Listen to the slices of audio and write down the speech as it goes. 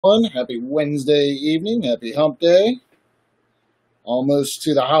Happy Wednesday evening. Happy hump day. Almost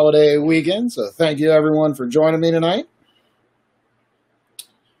to the holiday weekend. So thank you everyone for joining me tonight.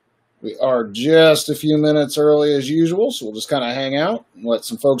 We are just a few minutes early as usual, so we'll just kind of hang out and let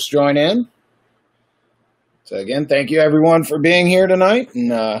some folks join in. So again, thank you everyone for being here tonight, and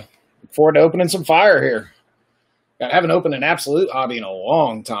look forward to opening some fire here. I haven't opened an Absolute hobby in a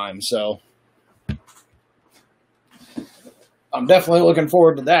long time, so I'm definitely looking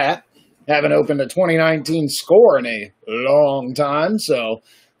forward to that. Haven't opened a 2019 score in a long time, so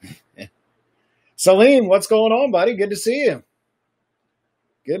Salim, what's going on, buddy? Good to see you.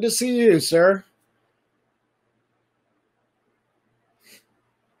 Good to see you, sir.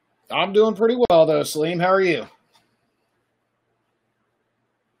 I'm doing pretty well, though, Salim. How are you?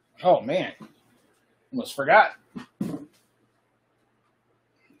 Oh, man. Almost forgot.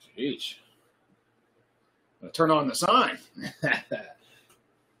 Jeez. I'm going to turn on the sign.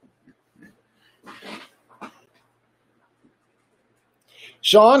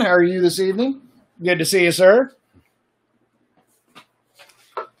 Sean, how are you this evening? Good to see you, sir.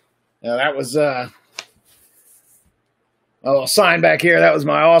 Now, that was a little sign back here. That was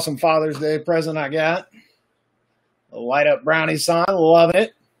my awesome Father's Day present I got. A light up brownie sign. Loving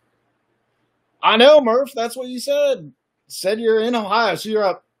it. I know, Murph. That's what you said. Said you're in Ohio. So you're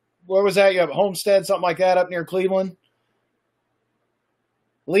up, where was that? You have Homestead, something like that up near Cleveland?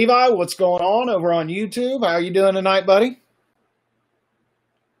 Levi, what's going on over on YouTube? How are you doing tonight, buddy?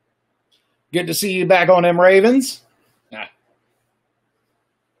 Good to see you back on them Ravens.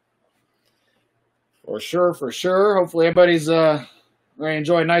 For sure, for sure. Hopefully everybody's going to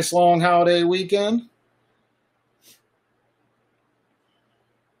enjoy a nice long holiday weekend.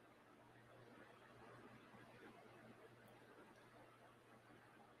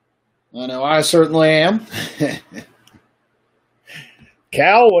 I know I certainly am.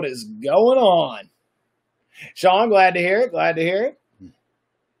 Cal, what is going on? Sean, glad to hear it. Glad to hear it.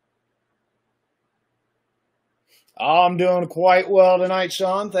 I'm doing quite well tonight,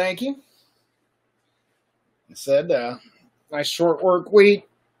 Sean. Thank you. I said, nice short work week.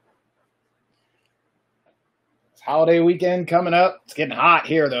 It's holiday weekend coming up. It's getting hot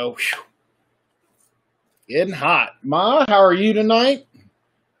here, though. Whew. Getting hot. Ma, how are you tonight?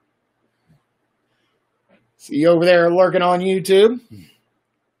 See you over there lurking on YouTube.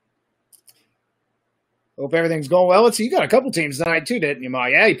 Hope everything's going well. Let's see, you got a couple teams tonight too, didn't you, Ma?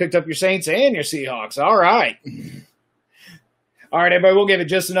 Yeah, you picked up your Saints and your Seahawks. All right. All right, everybody, we'll give it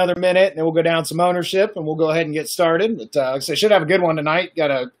just another minute, and then we'll go down some ownership, and we'll go ahead and get started. But like I said, should have a good one tonight. Got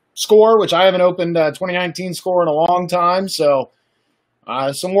a score, which I haven't opened 2019 score in a long time, so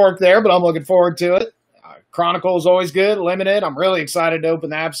some work there, but I'm looking forward to it. Chronicle is always good, limited. I'm really excited to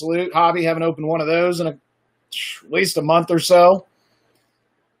open the Absolute hobby. Haven't opened one of those in at least a month or so.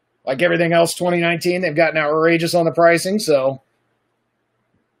 Like everything else, 2019, they've gotten outrageous on the pricing, so.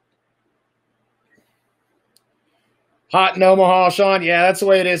 Hot in Omaha, Sean. Yeah, that's the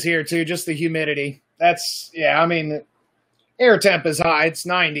way it is here, too. Just the humidity. I mean, air temp is high. It's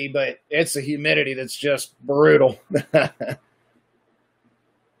 90, but it's the humidity that's just brutal.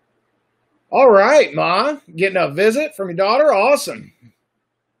 All right, Ma. Getting a visit from your daughter? Awesome.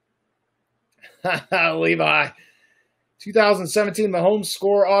 Levi. 2017 Mahomes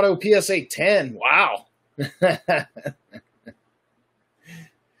score auto PSA 10. Wow.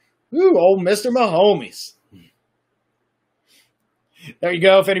 Ooh, old Mr. Mahomes. There you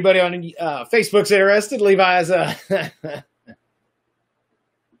go. If anybody on Facebook's interested, Levi's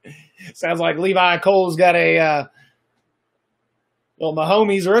sounds like Levi Cole's got a little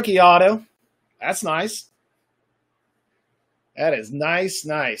Mahomes rookie auto. That's nice. That is nice,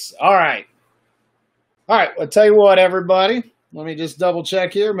 nice. All right. All right. I'll tell you what, everybody. Let me just double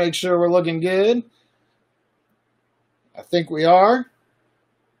check here, make sure we're looking good. I think we are.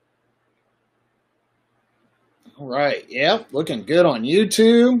 All right, yep, looking good on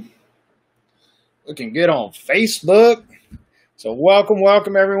YouTube. Looking good on Facebook. So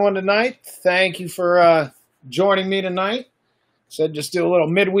welcome everyone tonight. Thank you for joining me tonight. Said just do a little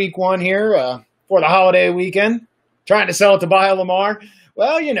midweek one here for the holiday weekend. Trying to sell it to buy a Lamar.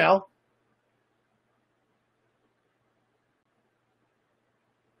 Well, you know.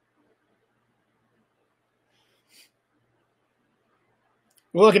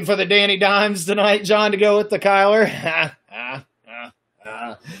 Looking for the Danny Dimes tonight, John, to go with the Kyler.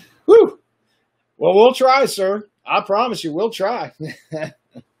 Whew. Well, we'll try, sir. I promise you, we'll try.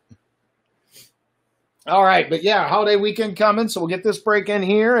 All right, but yeah, holiday weekend coming, so we'll get this break in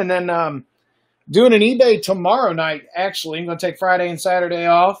here, and then doing an eBay tomorrow night, actually. I'm going to take Friday and Saturday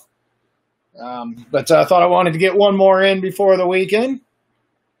off, but I thought I wanted to get one more in before the weekend.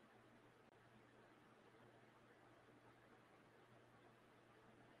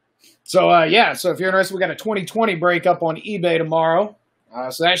 So, yeah, so if you're interested, we got a 2020 break up on eBay tomorrow.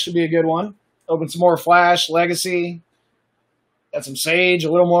 So that should be a good one. Open some more Flash, Legacy. Got some Sage,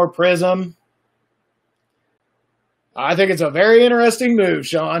 a little more Prism. I think it's a very interesting move,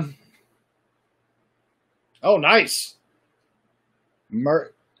 Sean. Oh, nice.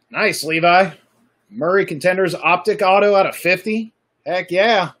 Nice, Levi. Murray Contenders Optic Auto out of 50. Heck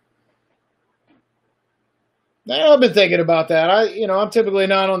yeah. Now, I've been thinking about that. I'm typically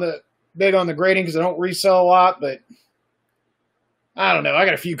not big on the grading because I don't resell a lot, but I don't know. I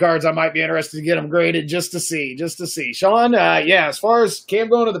got a few cards I might be interested to get them graded just to see. Sean, yeah, as far as Cam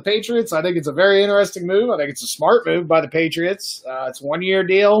going to the Patriots, I think it's a very interesting move. I think it's a smart move by the Patriots. It's a 1-year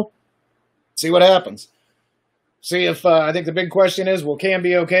deal. See what happens. See if I think the big question is, will Cam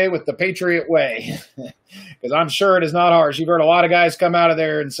be okay with the Patriot way? Because I'm sure it is not ours. You've heard a lot of guys come out of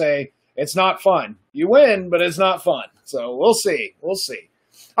there and say, it's not fun. You win, but it's not fun. So we'll see.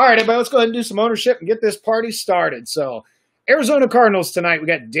 All right, everybody, let's go ahead and do some ownership and get this party started. So Arizona Cardinals tonight, we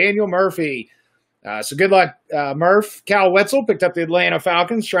got Daniel Murphy. So good luck, Murph. Cal Wetzel picked up the Atlanta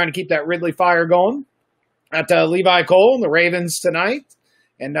Falcons, trying to keep that Ridley fire going. Got Levi Cole and the Ravens tonight.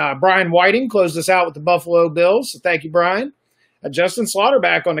 And Brian Whiting closed us out with the Buffalo Bills. So thank you, Brian. Justin Slaughter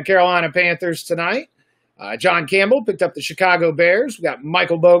back on the Carolina Panthers tonight. John Campbell picked up the Chicago Bears. We got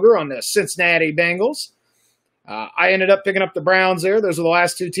Michael Boger on the Cincinnati Bengals. I ended up picking up the Browns there. Those are the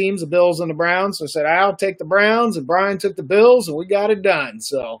last two teams, the Bills and the Browns. So I said, I'll take the Browns, and Brian took the Bills, and we got it done.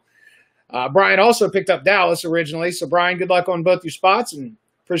 So Brian also picked up Dallas originally. So, Brian, good luck on both your spots, and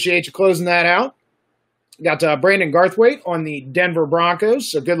appreciate you closing that out. Got Brandon Garthwaite on the Denver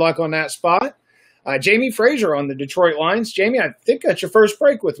Broncos, so good luck on that spot. Jamie Frazier on the Detroit Lions. Jamie, I think that's your first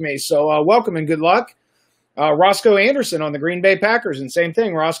break with me, so welcome and good luck. Roscoe Anderson on the Green Bay Packers, and same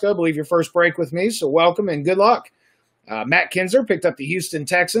thing, Roscoe, I believe your first break with me, so welcome and good luck. Matt Kinzer picked up the Houston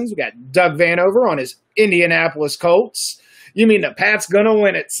Texans. We got Doug Vanover on his Indianapolis Colts. You mean the Pat's going to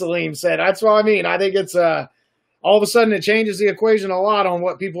win it, Salim said. That's what I mean. I think it's all of a sudden it changes the equation a lot on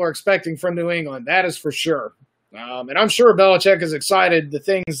what people are expecting from New England. That is for sure. And I'm sure Belichick is excited the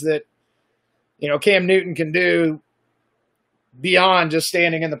things that, Cam Newton can do beyond just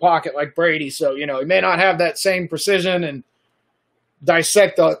standing in the pocket like Brady. So, he may not have that same precision and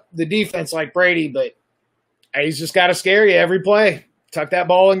dissect the defense like Brady, but he's just got to scare you every play. Tuck that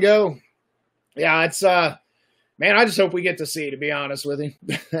ball and go. Yeah, it's man, I just hope we get to see, to be honest with you.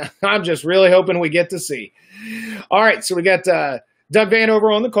 I'm just really hoping we get to see. All right, so we got Doug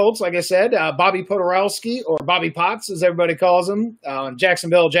Vanover on the Colts, like I said. Bobby Podorowski, or Bobby Potts, as everybody calls him, on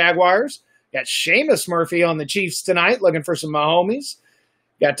Jacksonville Jaguars. Got Seamus Murphy on the Chiefs tonight, looking for some Mahomes.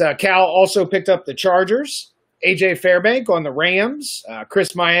 Got Cal also picked up the Chargers. A.J. Fairbank on the Rams.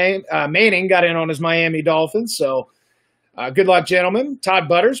 Chris Manning got in on his Miami Dolphins. So good luck, gentlemen. Todd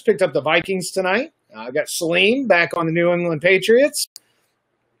Butters picked up the Vikings tonight. Got Salim back on the New England Patriots.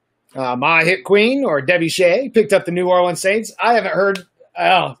 Ma Hit Queen, or Debbie Shea, picked up the New Orleans Saints. I haven't heard.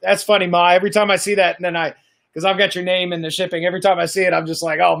 Oh, that's funny, Ma. Every time I see that, and then because I've got your name in the shipping, every time I see it, I'm just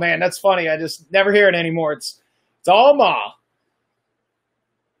like, oh, man, that's funny. I just never hear it anymore. It's all Ma.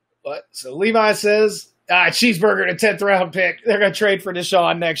 But so Levi says, cheeseburger and a 10th round pick. They're going to trade for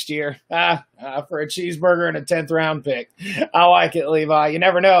Deshaun next year for a cheeseburger and a 10th round pick. I like it, Levi. You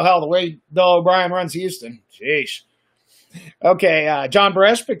never know. Hell, the way Bill O'Brien runs Houston. Sheesh. Okay, John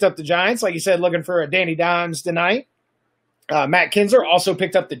Baresh picked up the Giants, like you said, looking for a Danny Dimes tonight. Matt Kinzer also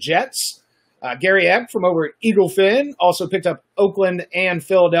picked up the Jets. Gary Eck from over at Eagle Fin also picked up Oakland and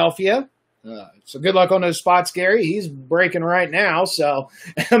Philadelphia. So good luck on those spots, Gary. He's breaking right now. So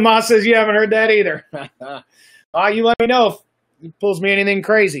Ma says you haven't heard that either. You let me know if he pulls me anything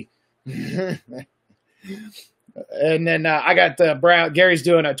crazy. And then I got Gary's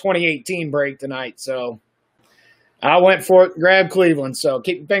doing a 2018 break tonight. So I went for it and grabbed Cleveland. So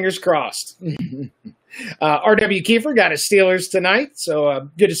keep your fingers crossed. R.W. Kiefer got his Steelers tonight. So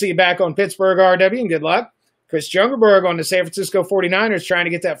good to see you back on Pittsburgh, R.W., and good luck. Chris Jungerberg on the San Francisco 49ers, trying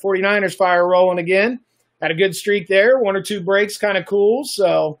to get that 49ers fire rolling again. Had a good streak there. 1 or 2 breaks, kind of cool.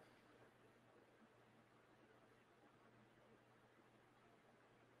 So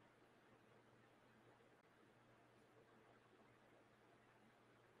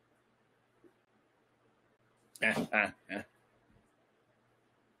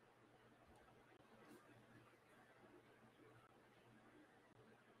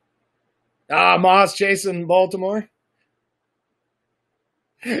Moss chasing Baltimore.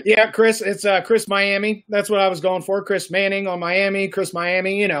 Yeah, Chris, it's Chris Miami. That's what I was going for. Chris Manning on Miami, Chris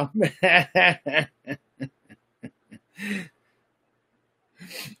Miami,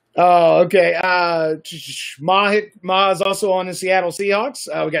 Oh, okay. Ma is also on the Seattle Seahawks.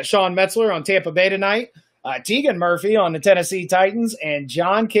 We got Sean Metzler on Tampa Bay tonight. Tegan Murphy on the Tennessee Titans, and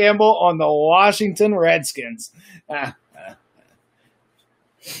John Campbell on the Washington Redskins.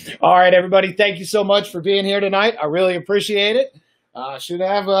 All right, everybody. Thank you so much for being here tonight. I really appreciate it. Should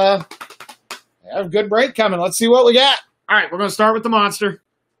have a good break coming. Let's see what we got. All right, we're going to start with the monster.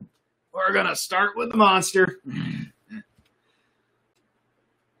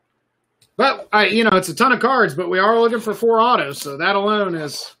 But, it's a ton of cards, but we are looking for 4 autos, so that alone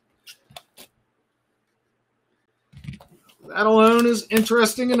is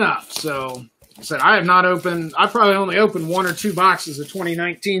interesting enough. So, like I said, I've probably only opened 1 or 2 boxes of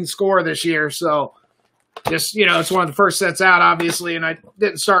 2019 score this year, so just, it's one of the first sets out, obviously, and I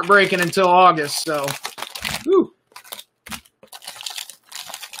didn't start breaking until August, so, whew.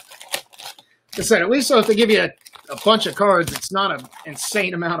 Like I said, at least so if they give you a bunch of cards, it's not an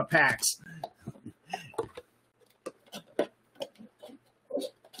insane amount of packs.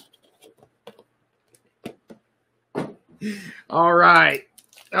 All right.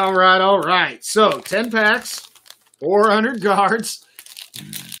 So 10 packs, 400 cards.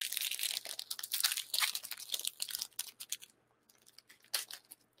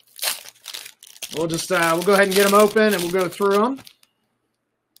 We'll just we'll go ahead and get them open, and we'll go through them.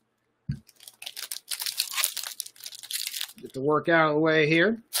 Get the work out of the way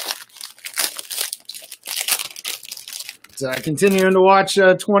here. So, continuing to watch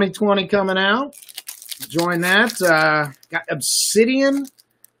 2020 coming out. Join that. Got Obsidian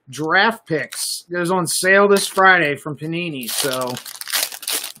Draft Picks. Goes on sale this Friday from Panini. So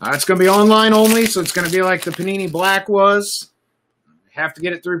it's going to be online only. So it's going to be like the Panini Black was. Have to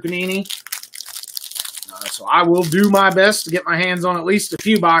get it through Panini. So I will do my best to get my hands on at least a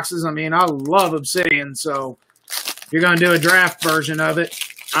few boxes. I mean, I love Obsidian. So if you're going to do a draft version of it,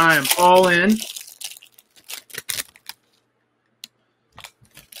 I am all in.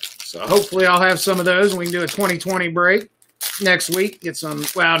 So hopefully I'll have some of those, and we can do a 2020 break next week. Get some,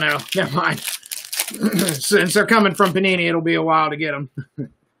 well, no, never mind. Since they're coming from Panini, it'll be a while to get them.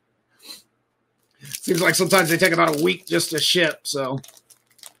 Seems like sometimes they take about a week just to ship, so.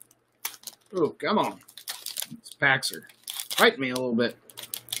 Oh, come on. These packs are fighting me a little bit.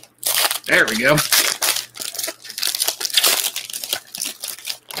 There we go.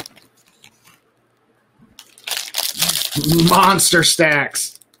 Monster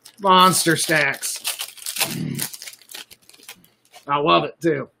stacks. Monster stacks. I love it,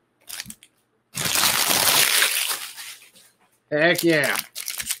 too. Heck yeah.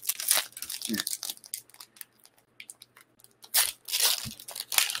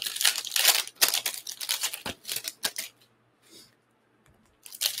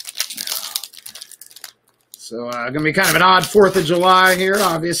 So, going to be kind of an odd 4th of July here,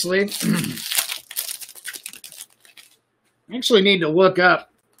 obviously. I actually need to look up.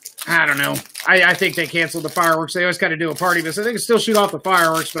 I don't know. I think they canceled the fireworks. They always got to do a party, but so they can still shoot off the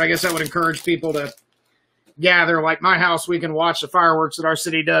fireworks, but I guess that would encourage people to gather. Like my house, we can watch the fireworks that our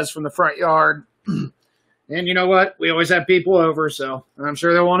city does from the front yard. And you know what? We always have people over, so I'm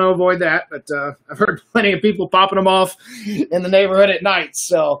sure they'll want to avoid that. But I've heard plenty of people popping them off in the neighborhood at night,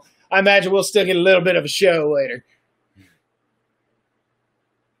 so I imagine we'll still get a little bit of a show later.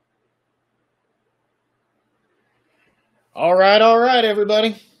 All right,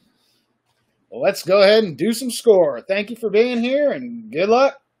 everybody. Well, let's go ahead and do some score. Thank you for being here, and good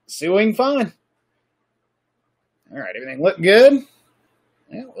luck. See what we can find. All right, everything look good?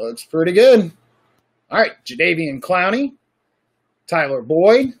 Yeah, looks pretty good. All right, Jadeveon Clowney, Tyler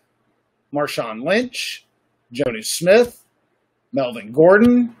Boyd, Marshawn Lynch, Jonnu Smith, Melvin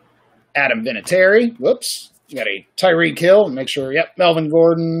Gordon, Adam Vinatieri. Whoops. We got a Tyreek Hill. Make sure, yep, Melvin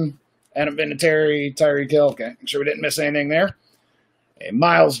Gordon, Adam Vinatieri, Tyreek Hill. Okay, make sure we didn't miss anything there. A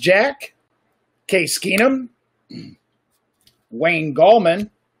Miles Jack, Case Keenum, Wayne Gallman,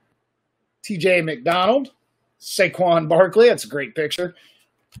 TJ McDonald, Saquon Barkley. That's a great picture.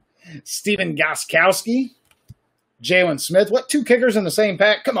 Stephen Gostkowski, Jalen Smith. What, 2 kickers in the same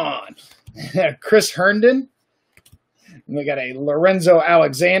pack? Come on. Chris Herndon. And we got a Lorenzo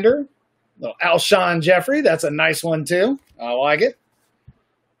Alexander. Little Alshon Jeffrey. That's a nice one, too. I like it.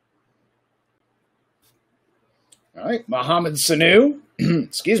 All right. Mohamed Sanu.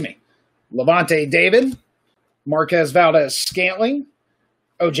 Excuse me. Levante David. Marquez Valdez-Scantling.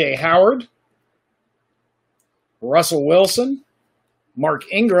 O.J. Howard. Russell Wilson. Mark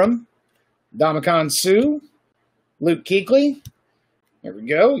Ingram. Ndamukong Suh. Luke Kuechly. There we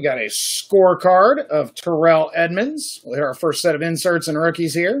go. We got a scorecard of Terrell Edmonds. We'll hit our first set of inserts and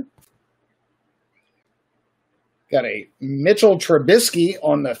rookies here. Got a Mitchell Trubisky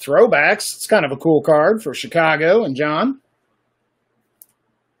on the throwbacks. It's kind of a cool card for Chicago and John.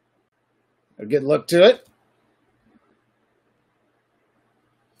 A good look to it.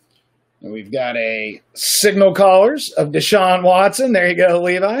 And we've got a signal callers of Deshaun Watson. There you go,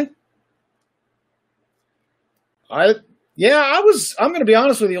 Levi. I'm going to be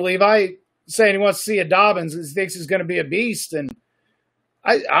honest with you, Levi, saying he wants to see a Dobbins and thinks he's going to be a beast. And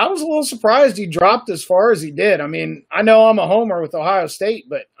I was a little surprised he dropped as far as he did. I mean, I know I'm a homer with Ohio State,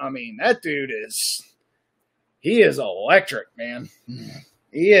 but, I mean, that dude he is electric, man.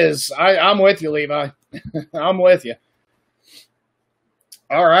 He is. I'm with you, Levi. I'm with you.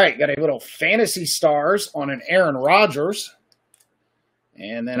 All right, got a little Fantasy Stars on an Aaron Rodgers.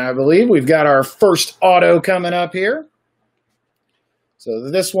 And then I believe we've got our first auto coming up here.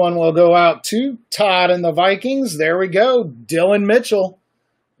 So this one will go out to Todd and the Vikings. There we go, Dylan Mitchell.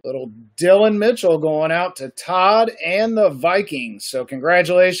 Little Dylan Mitchell going out to Todd and the Vikings. So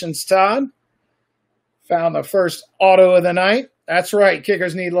congratulations, Todd. Found the first auto of the night. That's right.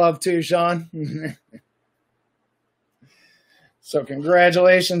 Kickers need love too, Sean. So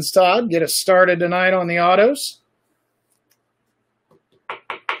congratulations, Todd. Get us started tonight on the autos.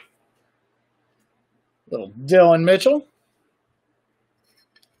 Little Dylan Mitchell.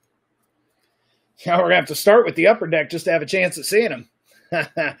 Now we're going to have to start with the upper deck just to have a chance at seeing him.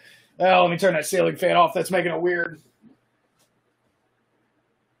 Oh, let me turn that ceiling fan off. That's making it weird.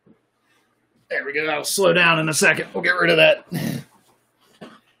 There we go. That'll slow down in a second. We'll get rid of that.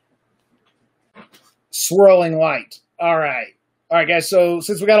 Swirling light. All right. All right, guys. So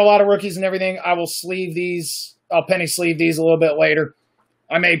since we got a lot of rookies and everything, I will sleeve these. I'll penny sleeve these a little bit later.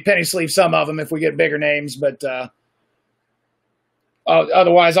 I may penny sleeve some of them if we get bigger names, but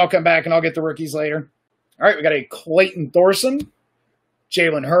otherwise I'll come back and I'll get the rookies later. All right, we got a Clayton Thorson,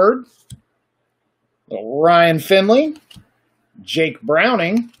 Jalen Hurd, little Ryan Finley, Jake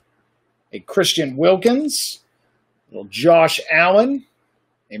Browning, a Christian Wilkins, little Josh Allen,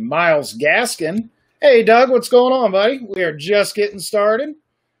 a Myles Gaskin. Hey, Doug, what's going on, buddy? We are just getting started.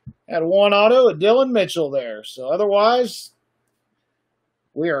 Had one auto, a Dylan Mitchell there. So otherwise,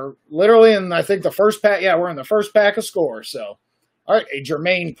 we are literally in, I think, the first pack. Yeah, we're in the first pack of scores. So, all right, a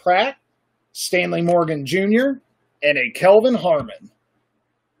Jermaine Pratt, Stanley Morgan Jr., and a Kelvin Harmon.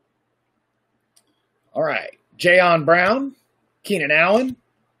 All right, Jayon Brown, Keenan Allen,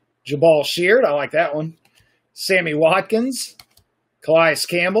 Jabal Sheard. I like that one. Sammy Watkins, Calais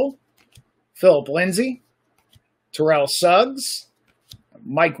Campbell, Philip Lindsay, Terrell Suggs,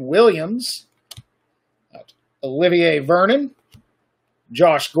 Mike Williams, Olivier Vernon,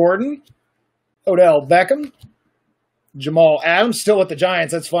 Josh Gordon, Odell Beckham, Jamal Adams, still with the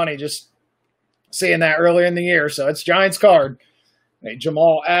Giants. That's funny, just seeing that earlier in the year. So it's Giants card. A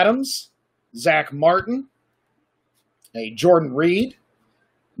Jamal Adams, Zach Martin, a Jordan Reed,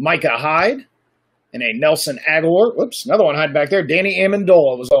 Micah Hyde, and a Nelson Aguilar. Whoops, another one hiding back there. Danny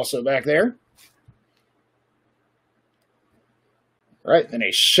Amendola was also back there. All right, then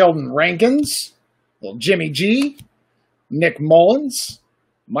a Sheldon Rankins, little Jimmy G, Nick Mullins,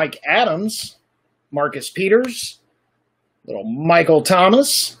 Mike Adams, Marcus Peters, little Michael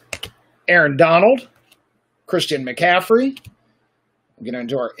Thomas, Aaron Donald, Christian McCaffrey. We'll get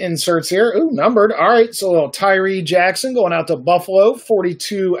into our inserts here. Ooh, numbered. All right, so a little Tyree Jackson going out to Buffalo,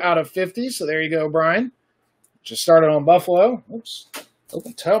 42 out of 50. So there you go, Brian. Just started on Buffalo. Oops.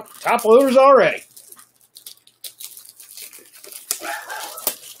 Open top loaders already.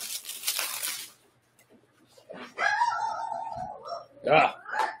 Ah.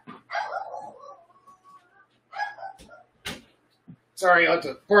 Sorry, I have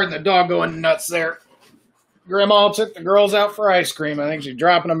to pardon the dog going nuts there. Grandma took the girls out for ice cream. I think she's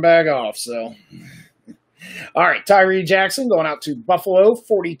dropping them back off. So, all right, Tyree Jackson going out to Buffalo,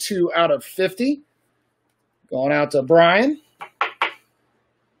 42 out of 50. Going out to Brian.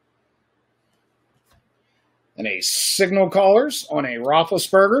 And a signal callers on a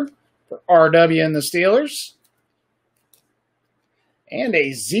Roethlisberger for RW and the Steelers. And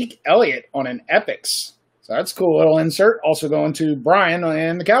a Zeke Elliott on an Epics. So that's a cool little insert. Also going to Brian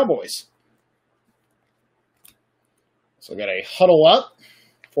and the Cowboys. So we got a huddle up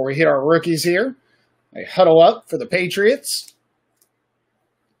before we hit our rookies here. A huddle up for the Patriots.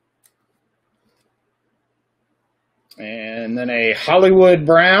 And then a Hollywood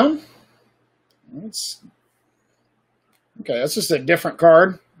Brown. Okay, that's just a different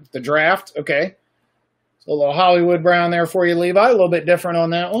card. The draft. Okay. So a little Hollywood Brown there for you, Levi. A little bit different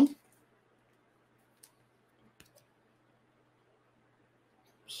on that one.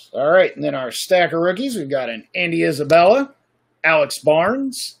 All right, and then our stack of rookies. We've got an Andy Isabella, Alex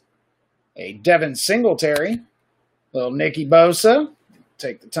Barnes, a Devin Singletary, Little Nicky Bosa.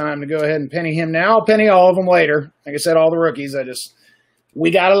 Take the time to go ahead and penny him now. I'll penny all of them later. Like I said, all the rookies.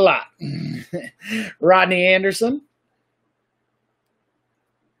 We got a lot. Rodney Anderson.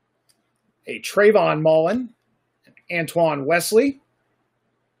 A Trayvon Mullen. Antoine Wesley.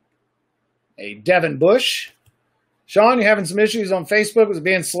 A Devin Bush. Sean, you having some issues on Facebook? Was it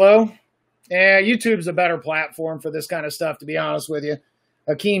being slow? Yeah, YouTube's a better platform for this kind of stuff, to be honest with you.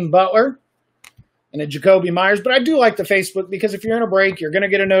 Hakeem Butler. And a Jacoby Myers. But I do like the Facebook because if you're in a break, you're going to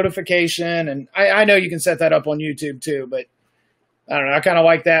get a notification. And I know you can set that up on YouTube too, but I don't know. I kind of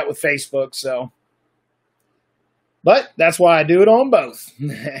like that with Facebook. So, but that's why I do it on both.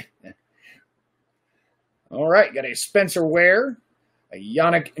 All right. Got a Spencer Ware, a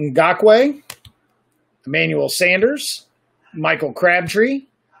Yannick Ngakoue, Emmanuel Sanders, Michael Crabtree,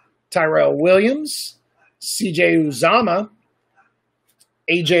 Tyrell Williams, CJ Uzama,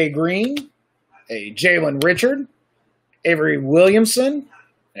 AJ Green, a Jalen Richard, Avery Williamson,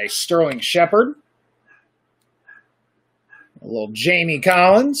 a Sterling Shepard, a little Jamie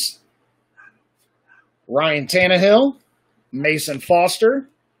Collins, Ryan Tannehill, Mason Foster,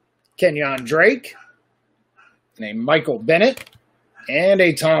 Kenyon Drake, and a Michael Bennett, and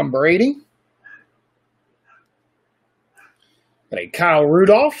a Tom Brady, and a Kyle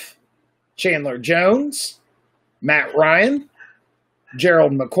Rudolph, Chandler Jones, Matt Ryan,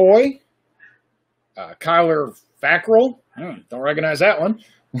 Gerald McCoy, Kyler Fackrell, don't recognize that one,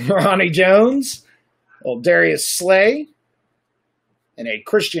 Ronnie Jones, old Darius Slay, and a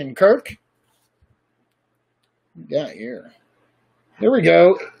Christian Kirk. What we got here? There we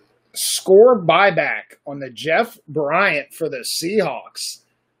go. Score buyback on the Jeff Bryant for the Seahawks.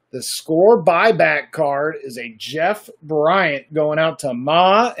 The score buyback card is a Jeff Bryant going out to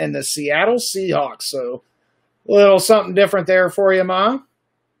Ma and the Seattle Seahawks. So a little something different there for you, Ma.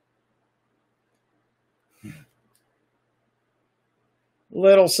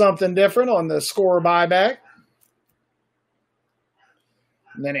 Little something different on the score buyback.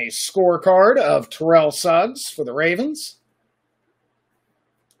 And then a scorecard of Terrell Suggs for the Ravens.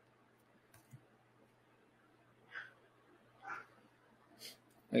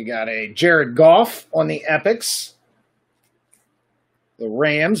 We got a Jared Goff on the Epics. The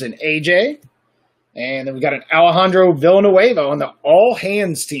Rams and AJ. And then we got an Alejandro Villanueva on the All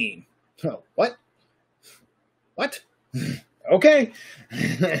Hands team. Oh, what? What? Okay.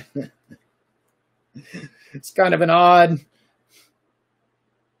 It's kind of an odd.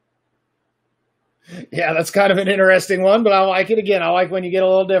 Yeah, that's kind of an interesting one, but I like it. Again, I like when you get a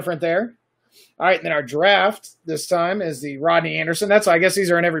little different there. All right, and then our draft this time is the Rodney Anderson. That's, I guess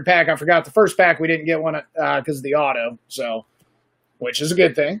these are in every pack. I forgot the first pack we didn't get one because of the auto, so which is a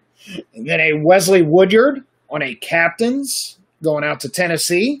good thing. And then a Wesley Woodyard on a Captains going out to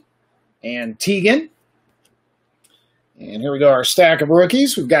Tennessee and Teagan. And here we go, our stack of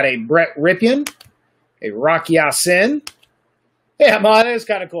rookies. We've got a Brett Ripien, a Rock Ya-Sin. Yeah, Ma, that is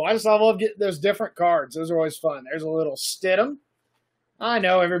kind of cool. I love getting those different cards. Those are always fun. There's a little Stidham. I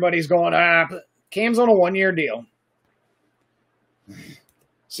know everybody's going, but Cam's on a one-year deal.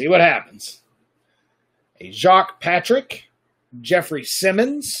 See what happens. A Jacques Patrick, Jeffrey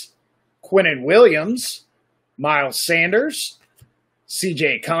Simmons, Quinnen Williams, Miles Sanders,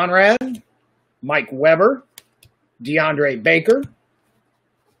 C.J. Conrad, Mike Weber, DeAndre Baker.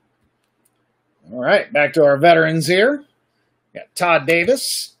 All right, back to our veterans here. Got Todd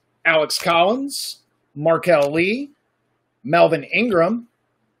Davis, Alex Collins, Markel Lee, Melvin Ingram,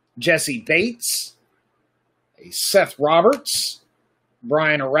 Jesse Bates, a Seth Roberts,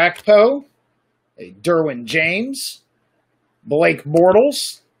 Brian Arakpo, a Derwin James, Blake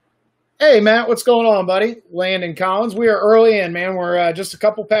Bortles. Hey, Matt, what's going on, buddy? Landon Collins. We are early in, man. We're just a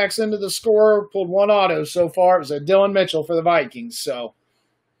couple packs into the score. Pulled one auto so far. It was a Dylan Mitchell for the Vikings. So,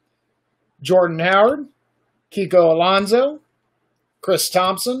 Jordan Howard, Kiko Alonso, Chris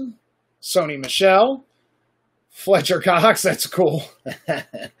Thompson, Sony Michel, Fletcher Cox. That's cool.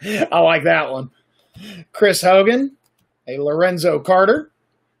 I like that one. Chris Hogan, a Lorenzo Carter.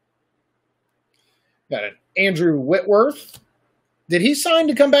 Got an Andrew Whitworth. Did he sign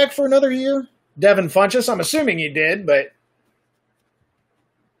to come back for another year? Devin Funchess. I'm assuming he did, but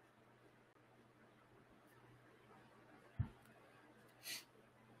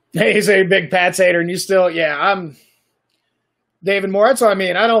he's a big Pats hater, and you still, yeah, I'm David Moore. That's what I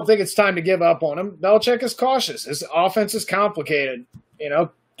mean. I don't think it's time to give up on him. Belichick is cautious. His offense is complicated. You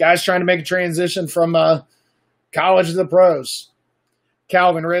know, guys trying to make a transition from college to the pros.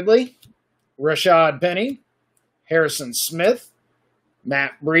 Calvin Ridley, Rashad Penny, Harrison Smith,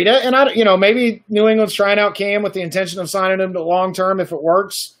 Matt Breida, and maybe New England's trying out Cam with the intention of signing him to long term if it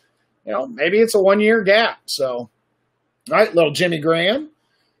works. Maybe it's a 1 year gap. So All right, little Jimmy Graham.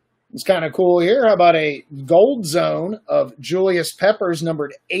 It's kind of cool here. How about a gold zone of Julius Peppers,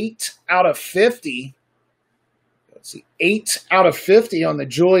 numbered 8 out of 50. Let's see, 8 out of 50 on the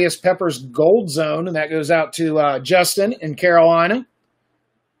Julius Peppers gold zone, and that goes out to Justin in Carolina.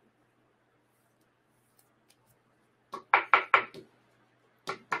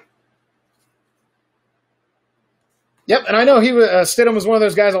 Yep, and I know he was Stidham was one of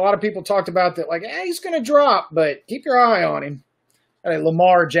those guys a lot of people talked about that, like, he's going to drop, but keep your eye on him.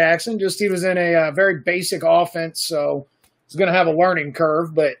 Lamar Jackson, just he was in a very basic offense, so he's going to have a learning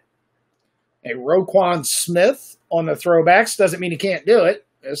curve, but a Roquan Smith on the throwbacks doesn't mean he can't do it.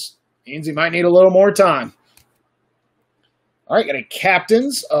 Just means he might need a little more time. All right, got a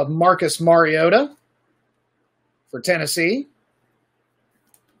captains of Marcus Mariota for Tennessee.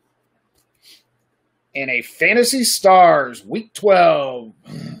 And a Fantasy Stars Week 12,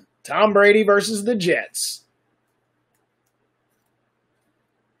 Tom Brady versus the Jets.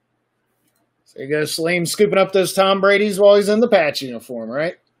 So there you go, Salim scooping up those Tom Bradys while he's in the patch uniform,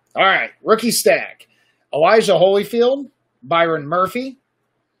 right? All right, rookie stack. Elijah Holyfield, Byron Murphy,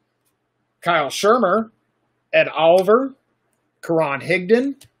 Kyle Shermer, Ed Oliver, Karan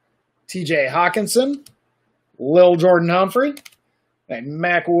Higdon, TJ Hawkinson, Lil Jordan Humphrey, and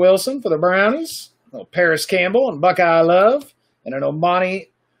Mac Wilson for the Brownies. Paris Campbell and Buckeye Love, and an Omani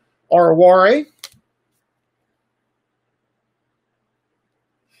Oruwariye.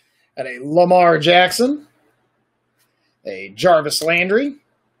 And a Lamar Jackson, a Jarvis Landry,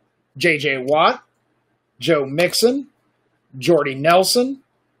 J.J. Watt, Joe Mixon, Jordy Nelson,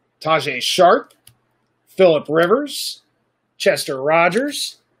 Tajay Sharp, Phillip Rivers, Chester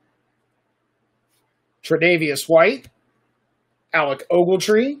Rogers, Tre'Davious White, Alec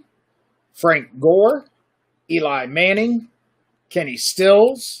Ogletree, Frank Gore, Eli Manning, Kenny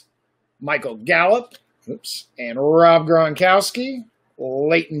Stills, Michael Gallup, and Rob Gronkowski,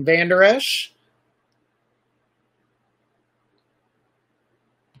 Leighton Vander Esch,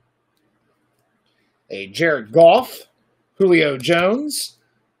 a Jared Goff, Julio Jones,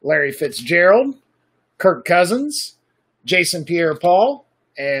 Larry Fitzgerald, Kirk Cousins, Jason Pierre-Paul,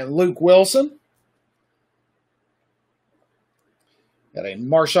 and Luke Wilson. Got a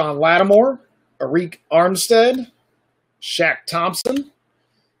Marshawn Lattimore, Arik Armstead, Shaq Thompson,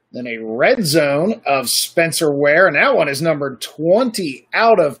 then a red zone of Spencer Ware, and that one is numbered 20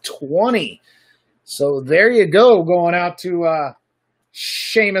 out of 20. So there you go, going out to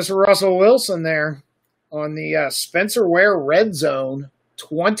Seamus Russell Wilson there on the Spencer Ware red zone,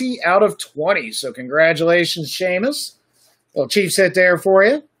 20 out of 20. So congratulations, Seamus. Little Chiefs hit there for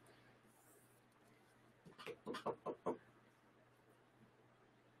you.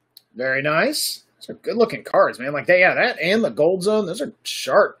 Very nice. Those are good-looking cards, man. Like, that and the gold zone, those are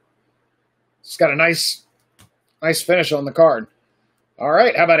sharp. It's got a nice finish on the card. All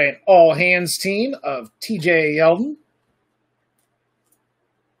right, how about an all-hands team of TJ Yeldon?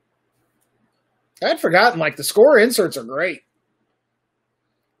 I'd forgotten, like, the score inserts are great.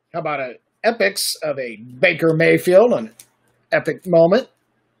 How about an epics of a Baker Mayfield, an epic moment?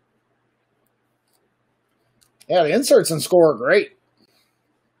 Yeah, the inserts and score are great.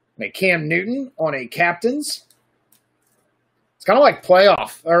 A Cam Newton on a captains. It's kind of like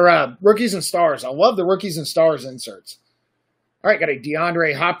playoff or rookies and stars. I love the rookies and stars inserts. All right, got a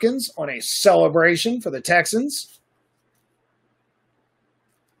DeAndre Hopkins on a celebration for the Texans.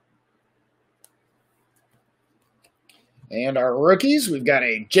 And our rookies, we've got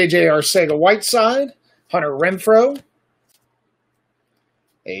a J.J. Arcega-Whiteside, Hunter Renfrow,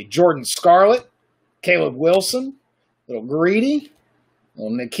 a Jordan Scarlett, Caleb Wilson, little Greedy,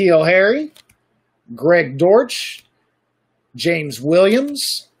 little N'Keal Harry, Greg Dortch, James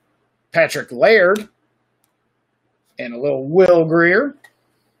Williams, Patrick Laird, and a little Will Greer.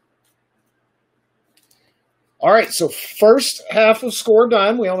 All right, so first half of score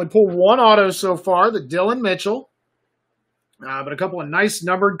done. We only pulled one auto so far, the Dylan Mitchell. But a couple of nice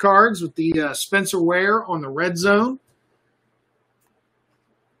numbered cards with the Spencer Ware on the red zone.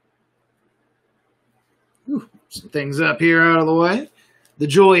 Some things up here out of the way. The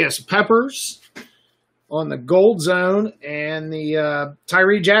Julius Peppers on the gold zone, and the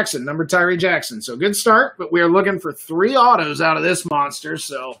Tyree Jackson, numbered Tyree Jackson. So good start, but we are looking for 3 autos out of this monster.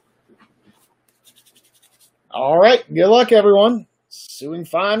 So, all right, good luck, everyone. Doing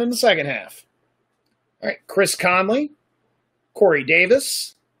fine in the second half. All right, Chris Conley, Corey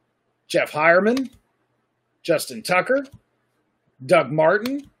Davis, Jeff Hireman, Justin Tucker, Doug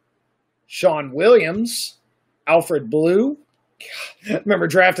Martin, Sean Williams, Alfred Blue. God, I remember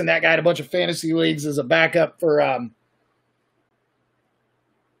drafting that guy in a bunch of fantasy leagues as a backup for,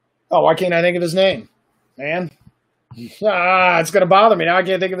 why can't I think of his name? Man, It's going to bother me. Now I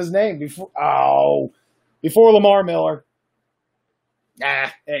can't think of his name. Before Lamar Miller.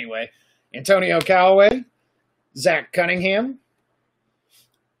 Anyway. Antonio Callaway, Zach Cunningham,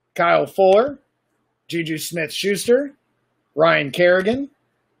 Kyle Fuller, Juju Smith-Schuster, Ryan Kerrigan,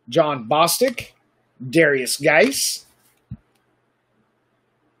 John Bostic, Darius Geis,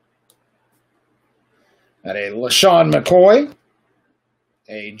 got a LaShawn McCoy,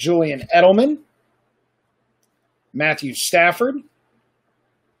 a Julian Edelman, Matthew Stafford,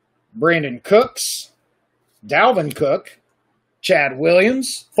 Brandon Cooks, Dalvin Cook, Chad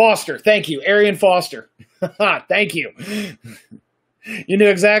Williams, Foster. Thank you, Arian Foster. Thank you. You knew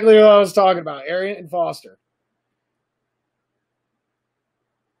exactly what I was talking about, Arian Foster.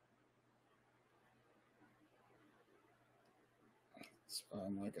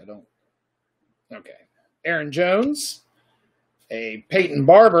 I'm like, I don't. Okay. Aaron Jones, a Peyton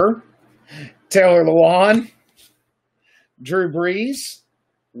Barber, Taylor Lewan, Drew Brees,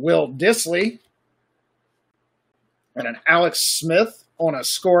 Will Dissly, and an Alex Smith on a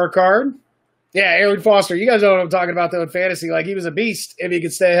scorecard. Yeah, Aaron Foster. You guys know what I'm talking about, though, in fantasy. Like, he was a beast if he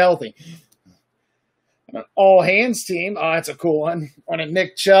could stay healthy. An all-hands team. Oh, that's a cool one. On a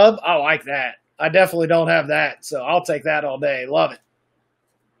Nick Chubb. I like that. I definitely don't have that, so I'll take that all day. Love it.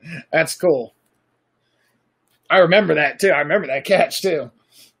 That's cool. I remember that, too. I remember that catch, too.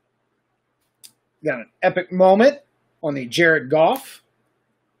 Got an epic moment on the Jared Goff.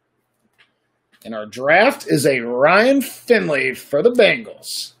 And our draft is a Ryan Finley for the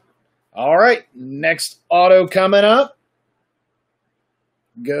Bengals. All right, next auto coming up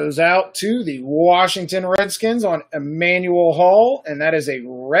goes out to the Washington Redskins on Emmanuel Hall, and that is a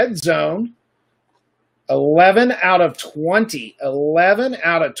red zone. 11 out of 20. 11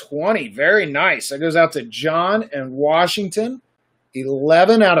 out of 20. Very nice. That goes out to John and Washington.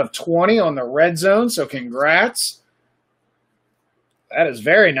 11 out of 20 on the red zone, so congrats. That is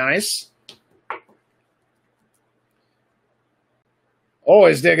very nice.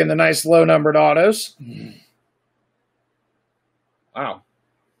 Always digging the nice low-numbered autos. Wow.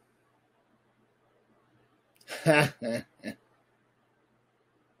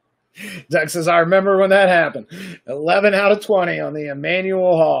 Doug says, I remember when that happened. 11 out of 20 on the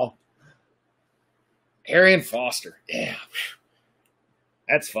Emmanuel Hall. Arian Foster. Yeah.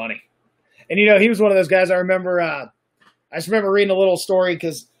 That's funny. And, you know, he was one of those guys I remember. I just remember reading a little story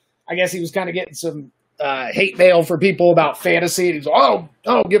because I guess he was kind of getting some hate mail for people about fantasy. And he's like, I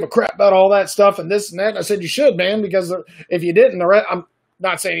don't give a crap about all that stuff and this and that. And I said, you should, man, because if you didn't, I'm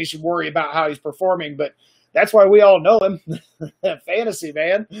not saying you should worry about how he's performing, but that's why we all know him. Fantasy,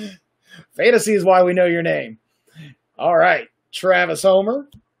 man. Fantasy is why we know your name. All right. Travis Homer,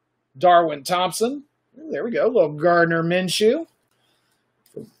 Darwin Thompson. There we go. A little Gardner Minshew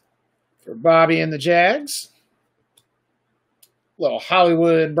for Bobby and the Jags. A little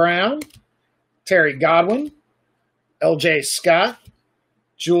Hollywood Brown. Terry Godwin, LJ Scott,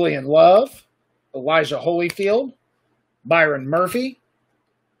 Julian Love, Elijah Holyfield, Byron Murphy,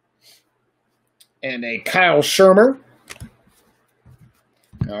 and a Kyle Shermer.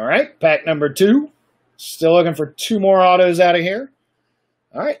 All right, pack number 2. Still looking for 2 more autos out of here.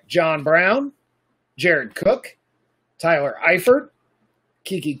 All right, John Brown, Jared Cook, Tyler Eifert,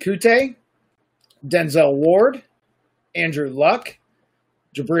 Kiki Kute, Denzel Ward, Andrew Luck,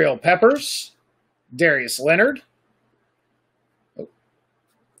 Jabril Peppers, Darius Leonard,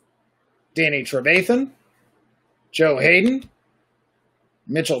 Danny Trevathan, Joe Hayden,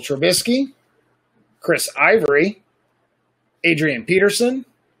 Mitchell Trubisky, Chris Ivory, Adrian Peterson,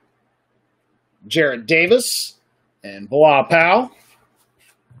 Jared Davis, and Bilal Powell.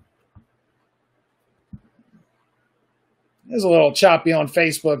 It was a little choppy on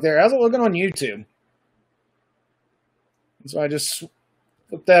Facebook there. How's it looking on YouTube? So I just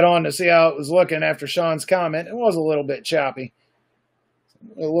flipped that on to see how it was looking after Sean's comment. It was a little bit choppy.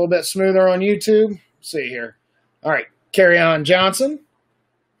 A little bit smoother on YouTube. Let's see here. All right. Kerryon Johnson.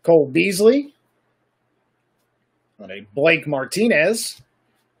 Cole Beasley. And a Blake Martinez.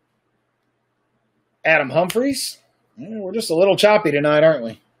 Adam Humphries. We're just a little choppy tonight, aren't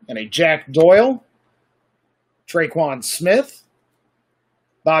we? And a Jack Doyle. Traquan Smith.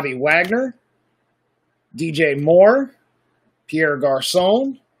 Bobby Wagner. DJ Moore. Pierre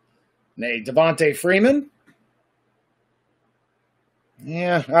Garçon, and a Devontae Freeman.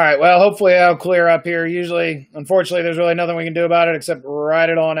 Yeah, all right. Well, hopefully I'll clear up here. Usually, unfortunately, there's really nothing we can do about it except write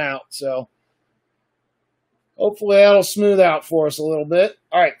it on out. So hopefully that'll smooth out for us a little bit.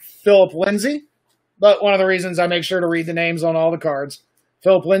 All right, Philip Lindsay. But one of the reasons I make sure to read the names on all the cards.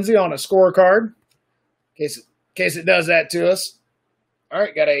 Philip Lindsay on a scorecard, in case it does that to us. All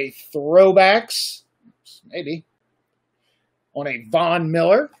right, got a throwbacks, maybe. on a Von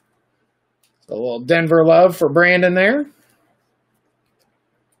Miller. So a little Denver love for Brandon there.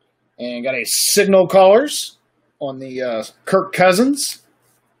 And got a Signal Colors on the Kirk Cousins.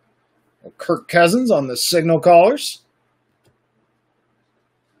 Kirk Cousins on the Signal Colors.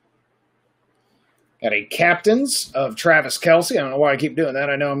 Got a Captains of Travis Kelce. I don't know why I keep doing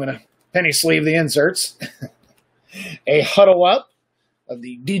that. I know I'm going to penny sleeve the inserts. A Huddle Up of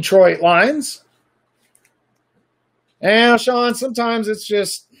the Detroit Lions. And Sean, sometimes it's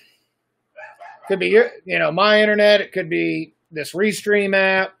just, could be your, my internet. It could be this Restream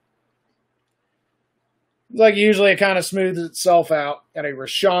app. Like usually it kind of smooths itself out. Got a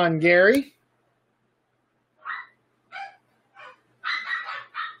Rashawn Gary.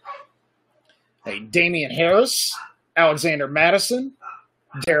 A Damian Harris. Alexander Madison.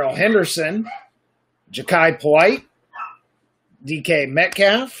 Darrell Henderson. Ja'Kai Polite. DK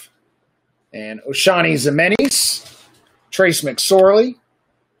Metcalf. And Oshani Ximenez. Trace McSorley.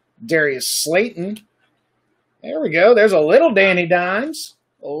 Darius Slayton. There we go. There's a little Danny Dimes.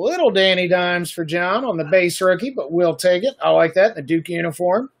 A little Danny Dimes for John on the base rookie, but we'll take it. I like that in the Duke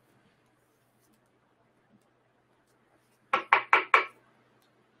uniform.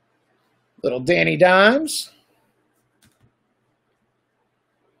 Little Danny Dimes.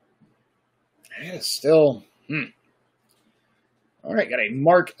 And it's still, All right, got a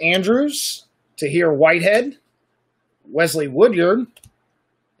Mark Andrews, Tahir Whitehead, Wesley Woodyard,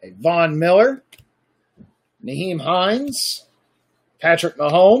 a Von Miller, Nyheim Hines, Patrick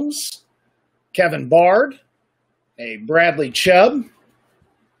Mahomes, Kevin Bard, a Bradley Chubb,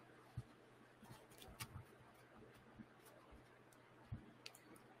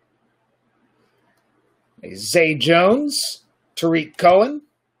 a Zay Jones, Tariq Cohen,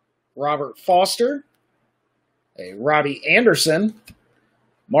 Robert Foster, a Robbie Anderson,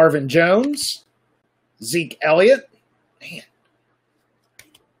 Marvin Jones, Zeke Elliott, man,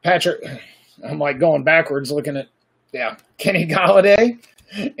 Patrick, I'm like going backwards looking at, Kenny Golladay,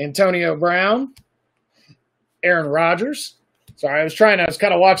 Antonio Brown, Aaron Rodgers. Sorry, I was kind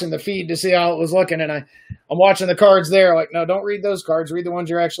of watching the feed to see how it was looking, and I'm watching the cards there. Like, no, don't read those cards. Read the ones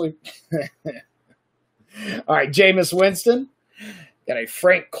you're actually. All right, Jameis Winston. Got a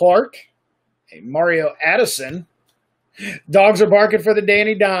Frank Clark, a Mario Addison. Dogs are barking for the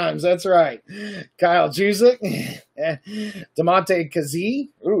Danny Dimes. That's right. Kyle Juszczyk. Damontae Kazee.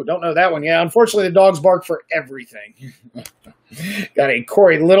 Ooh, don't know that one. Yeah, unfortunately, the dogs bark for everything. Got a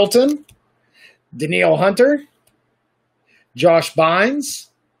Corey Littleton. Danielle Hunter. Josh Bynes.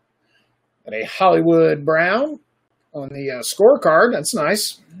 Got a Hollywood Brown on the scorecard. That's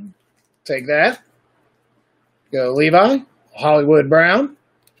nice. Take that. Go Levi. Hollywood Brown.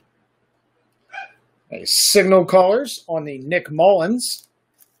 A Signal Colors on the Nick Mullins.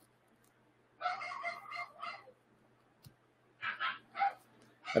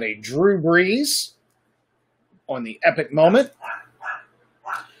 Got a Drew Brees on the Epic Moment.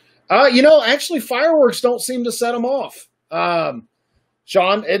 Actually, fireworks don't seem to set them off.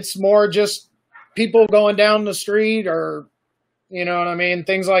 Sean, it's more just people going down the street or, you know what I mean,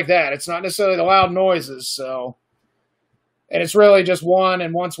 things like that. It's not necessarily the loud noises, so. And it's really just one,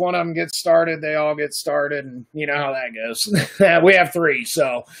 and once one of them gets started, they all get started, and you know how that goes. We have three,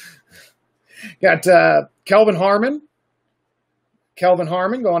 so. Got Kelvin Harmon. Kelvin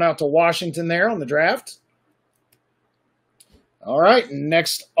Harmon going out to Washington there on the draft. All right,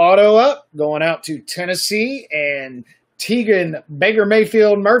 next auto up, going out to Tennessee, and Tegan Baker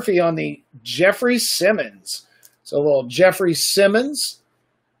Mayfield Murphy on the Jeffrey Simmons. So a little Jeffrey Simmons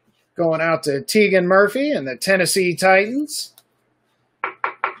going out to Tegan Murphy and the Tennessee Titans.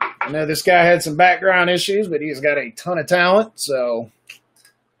 I know this guy had some background issues, but he's got a ton of talent, so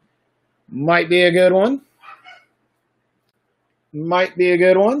might be a good one. Might be a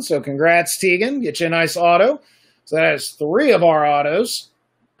good one. So congrats, Tegan. Get you a nice auto. So that is 3 of our autos.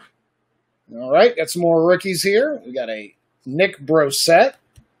 All right, got some more rookies here. We got a Nick Brossette,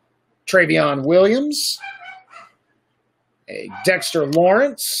 Travion Williams, a Dexter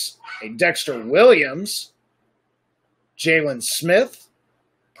Lawrence, a Dexter Williams, Jalen Smith,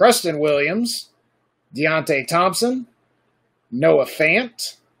 Preston Williams, Deontay Thompson, Noah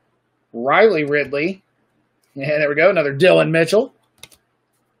Fant, Riley Ridley, and there we go, another Dylan Mitchell.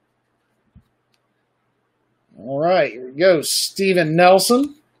 All right, here we go. Steven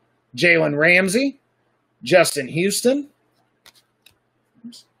Nelson, Jalen Ramsey, Justin Houston,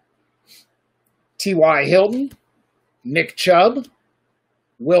 T.Y. Hilton, Nick Chubb,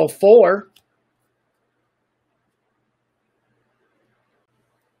 Will Fuller,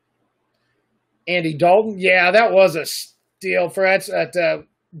 Andy Dalton. Yeah, that was a steal for that.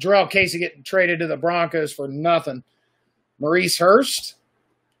 Jarrell Casey getting traded to the Broncos for nothing. Maurice Hurst,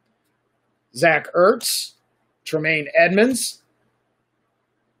 Zach Ertz, Tremaine Edmonds,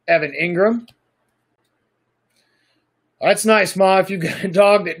 Evan Ingram. That's nice, Ma. If you've got a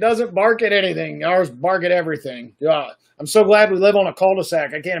dog that doesn't bark at anything, ours bark at everything. God, I'm so glad we live on a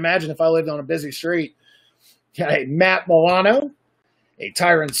cul-de-sac. I can't imagine if I lived on a busy street. Got a Matt Milano, a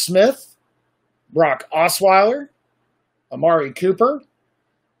Tyron Smith, Brock Osweiler, Amari Cooper,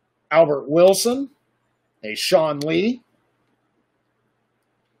 Albert Wilson, a Sean Lee.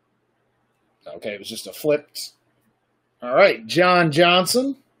 Okay, it was just a flipped. All right, John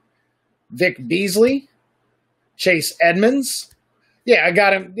Johnson, Vic Beasley, Chase Edmonds. Yeah, I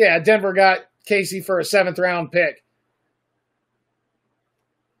got him. Yeah, Denver got Casey for a 7th-round pick.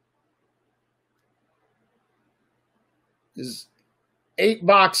 Is 8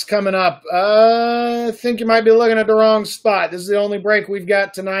 box coming up. I think you might be looking at the wrong spot. This is the only break we've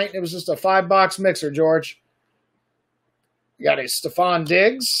got tonight. It was just a 5-box mixer, George. You got a Stephon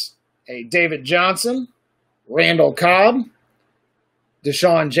Diggs, a David Johnson, Randall Cobb,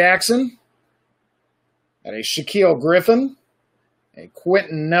 Deshaun Jackson, got a Shaquille Griffin, a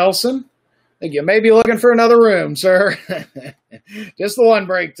Quentin Nelson. I think you may be looking for another room, sir. Just the one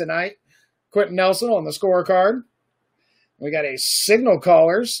break tonight. Quentin Nelson on the scorecard. We got a signal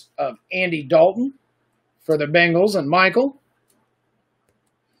callers of Andy Dalton for the Bengals and Michael.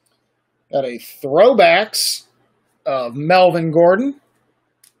 Got a throwbacks of Melvin Gordon.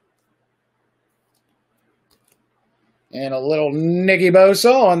 And a little Nicky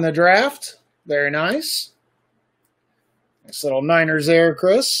Bosa on the draft. Very nice. Nice little Niners there,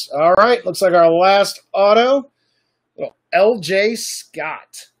 Chris. All right, looks like our last auto. Little L.J.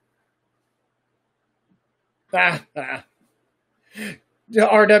 Scott.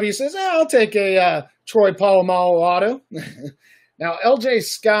 RW says, I'll take a Troy Polamalu auto. Now, L.J.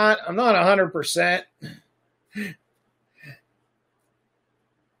 Scott, I'm not 100%.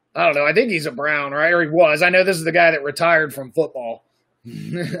 I don't know. I think he's a Brown, right? Or he was. I know this is the guy that retired from football.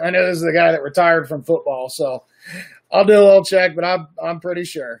 I know this is the guy that retired from football. So I'll do a little check, but I'm pretty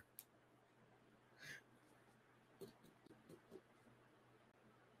sure.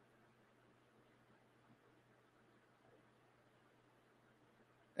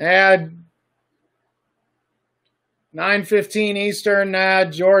 And 9:15 Eastern.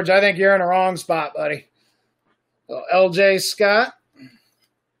 George, I think you're in the wrong spot, buddy. So L.J. Scott.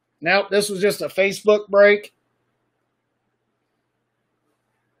 Nope, this was just a Facebook break.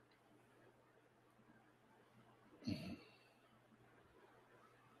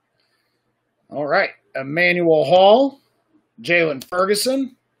 All right. Emmanuel Hall, Jalen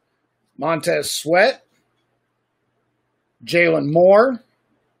Ferguson, Montez Sweat, Jalen Moore,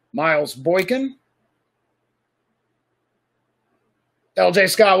 Miles Boykin. L.J.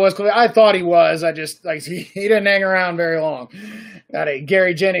 Scott was clear. I thought he was. I just, he didn't hang around very long. Got a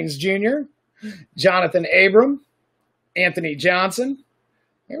Gary Jennings Jr., Jonathan Abram, Anthony Johnson.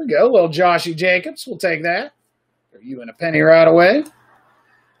 There we go. Little Joshy Jacobs. We'll take that. You and a penny right away.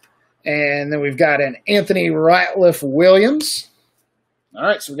 And then we've got an Anthony Ratliff Williams. All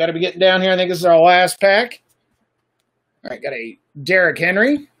right, so we got to be getting down here. I think this is our last pack. All right, got a Derrick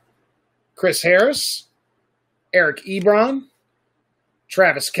Henry, Chris Harris, Eric Ebron,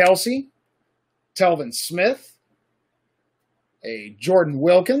 Travis Kelce, Telvin Smith, a Jordan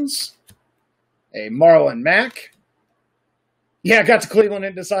Wilkins, a Marlon Mack. Yeah, got to Cleveland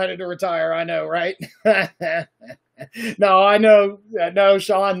and decided to retire. I know, right? No, I know. No,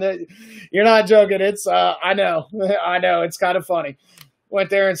 Sean, you're not joking. It's, I know. It's kind of funny. Went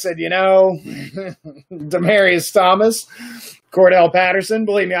there and said, Demaryius Thomas, Cordell Patterson.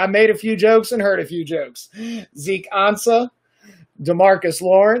 Believe me, I made a few jokes and heard a few jokes. Zeke Ansah, DeMarcus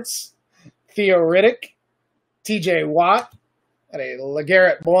Lawrence, Theo Riddick, TJ Watt, and a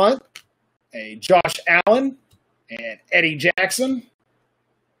LeGarrette Blount, a Josh Allen, and Eddie Jackson,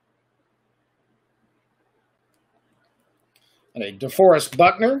 and a DeForest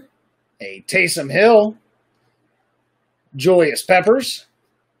Buckner, a Taysom Hill, Julius Peppers,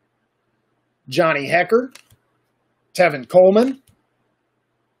 Johnny Hecker, Tevin Coleman,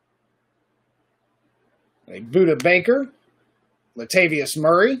 a Buda Baker, Latavius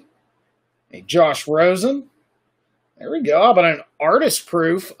Murray, a Josh Rosen. There we go. How about an artist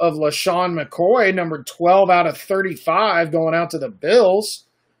proof of LaShawn McCoy, number 12 out of 35, going out to the Bills.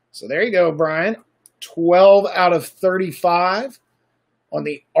 So there you go, Brian. 12 out of 35 on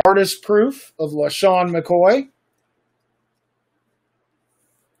the artist proof of LaShawn McCoy.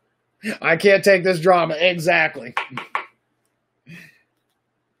 I can't take this drama. Exactly.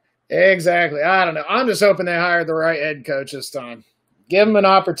 Exactly. I don't know. I'm just hoping they hire the right head coach this time. Give him an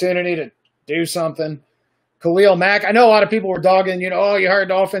opportunity to do something. Khalil Mack. I know a lot of people were dogging, oh, you hired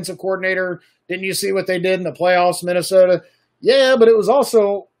the offensive coordinator. Didn't you see what they did in the playoffs, Minnesota? Yeah, but it was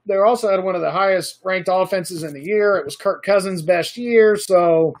also – they also had one of the highest ranked offenses in the year. It was Kirk Cousins' best year,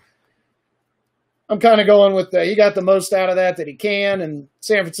 so I'm kind of going with he got the most out of that he can, and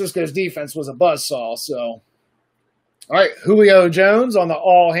San Francisco's defense was a buzzsaw. So, all right, Julio Jones on the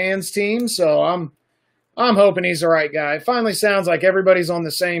all-hands team, so I'm hoping he's the right guy. It finally sounds like everybody's on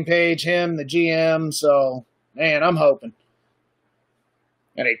the same page, him, the GM, so, man, I'm hoping.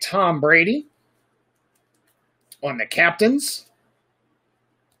 Got a Tom Brady on the captains.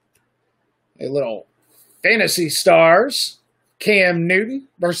 A little fantasy stars, Cam Newton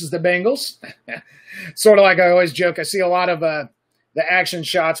versus the Bengals. Sort of like I always joke, I see a lot of the action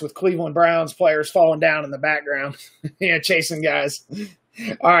shots with Cleveland Browns players falling down in the background, chasing guys.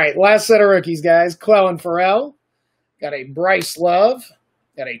 All right, last set of rookies, guys. Clelin Ferrell, got a Bryce Love,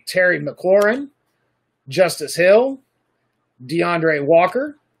 got a Terry McLaurin, Justice Hill, DeAndre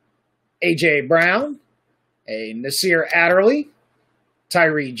Walker, A.J. Brown, a Nasir Adderley,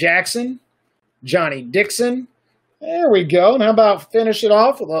 Tyree Jackson, Johnny Dixon. There we go. And how about finish it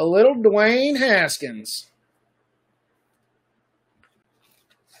off with a little Dwayne Haskins.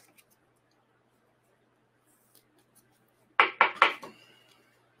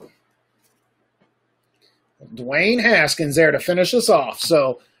 Dwayne Haskins there to finish us off.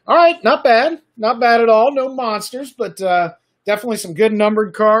 So, all right, not bad. Not bad at all. No monsters, but definitely some good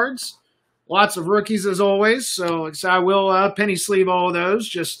numbered cards. Lots of rookies as always. So I will penny sleeve all of those.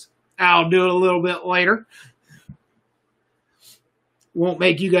 Just I'll do it a little bit later. Won't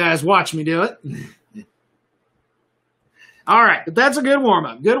make you guys watch me do it. All right, but that's a good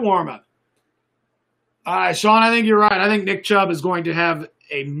warm-up. Good warm-up. Sean, I think you're right. I think Nick Chubb is going to have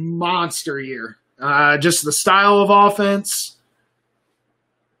a monster year. Just the style of offense.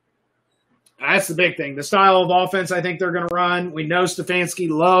 That's the big thing. The style of offense I think they're going to run. We know Stefanski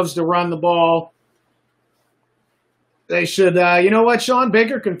loves to run the ball. They should, you know what, Sean?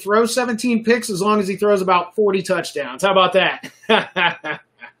 Baker can throw 17 picks as long as he throws about 40 touchdowns. How about that?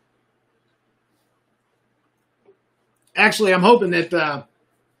 Actually, I'm hoping that,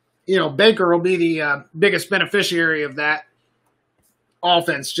 Baker will be the biggest beneficiary of that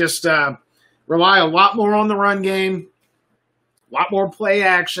offense. Just rely a lot more on the run game, a lot more play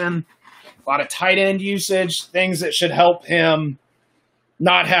action, a lot of tight end usage, things that should help him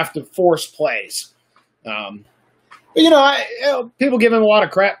not have to force plays. People give him a lot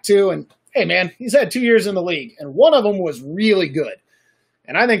of crap too. And hey, man, he's had 2 years in the league, and one of them was really good.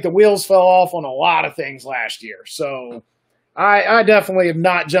 And I think the wheels fell off on a lot of things last year. So I definitely have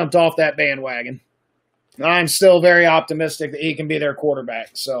not jumped off that bandwagon. I'm still very optimistic that he can be their quarterback.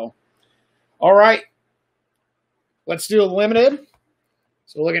 So, all right, let's do a limited.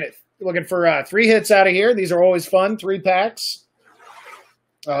 So looking for 3 hits out of here. These are always fun, 3 packs.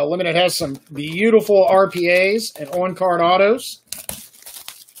 Limited has some beautiful RPAs and on-card autos.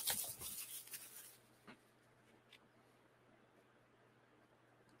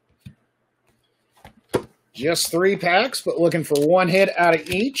 Just 3 packs, but looking for 1 hit out of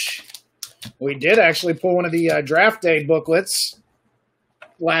each. We did actually pull one of the draft day booklets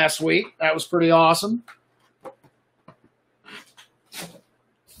last week. That was pretty awesome.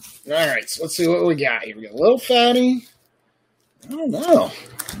 All right, so let's see what we got here. We got a little fatty. I don't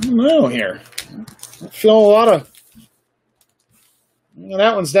know here. I feel a lot of...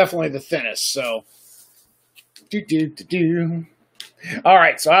 that one's definitely the thinnest, so... All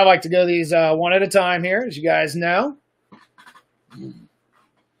right, so I like to go these one at a time here, as you guys know.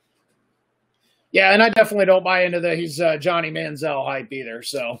 Yeah, and I definitely don't buy into he's Johnny Manziel hype either,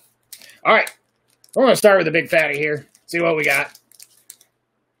 so... All right, we're going to start with the big fatty here. See what we got.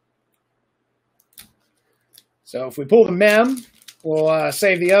 So if we pull the mem, we'll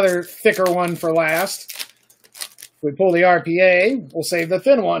save the other thicker one for last. If we pull the RPA, we'll save the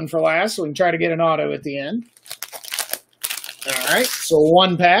thin one for last, so we can try to get an auto at the end. All right, so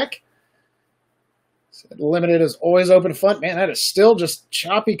 1 pack. So limited is always open front. Man, that is still just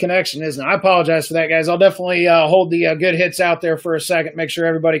choppy connection, isn't it? I apologize for that, guys. I'll definitely hold the good hits out there for a second, make sure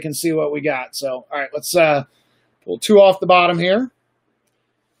everybody can see what we got. So, all right, let's pull 2 off the bottom here.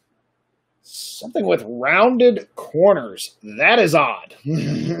 Something with rounded corners. That is odd.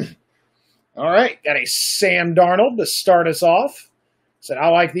 All right, got a Sam Darnold to start us off. Said I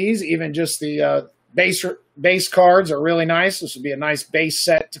like these. Even just the base cards are really nice. This would be a nice base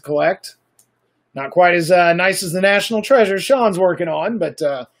set to collect. Not quite as nice as the National Treasure Sean's working on, but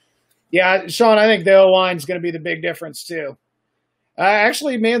yeah, Sean, I think the O-line is going to be the big difference too.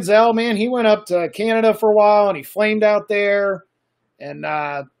 Actually, Manziel, man, he went up to Canada for a while and he flamed out there. And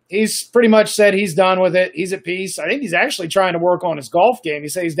he's pretty much said he's done with it. He's at peace. I think he's actually trying to work on his golf game. He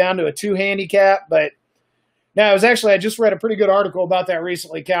said he's down to a 2 handicap, but no, it was actually, I just read a pretty good article about that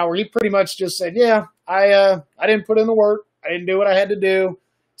recently, Cal, where he pretty much just said, yeah, I didn't put in the work. I didn't do what I had to do.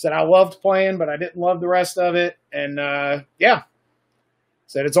 Said I loved playing, but I didn't love the rest of it. And yeah,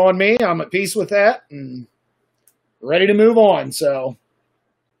 said it's on me. I'm at peace with that and ready to move on. So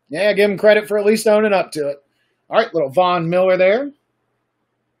yeah, give him credit for at least owning up to it. All right, little Von Miller there.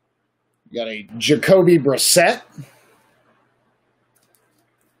 We got a Jacoby Brissett.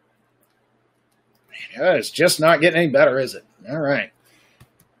 Man, it's just not getting any better, is it? All right.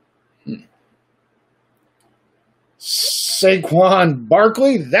 Saquon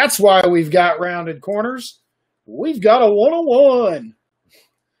Barkley. That's why we've got rounded corners. We've got a 1-of-1.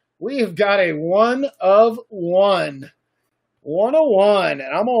 We have got a 1-of-1. 1-of-1. And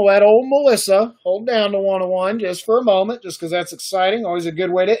I'm going to let old Melissa hold down to 1-of-1 just for a moment, just because that's exciting. Always a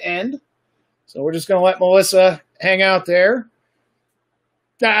good way to end. So we're just going to let Melissa hang out there.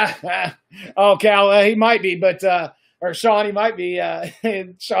 Oh, Cal, he might be, but or Sean, he might be.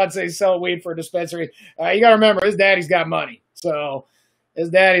 Sean says sell weed for a dispensary. You got to remember, his daddy's got money. So his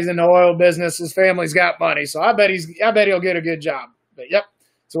daddy's in the oil business. His family's got money. So I bet he'll get a good job. But yep.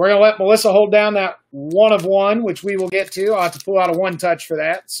 So we're going to let Melissa hold down that 1-of-1, which we will get to. I'll have to pull out a 1-touch for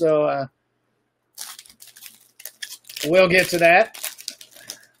that. So we'll get to that.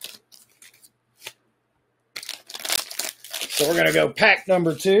 So we're going to go pack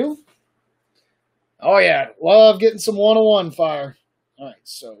number 2. Oh, yeah. Love getting some 1-of-1 fire. All right,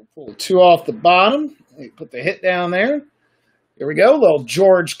 so pull 2 off the bottom. Put the hit down there. Here we go. Little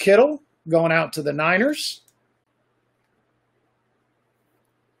George Kittle going out to the Niners.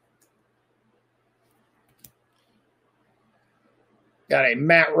 Got a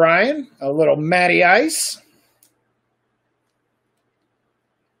Matt Ryan, a little Matty Ice.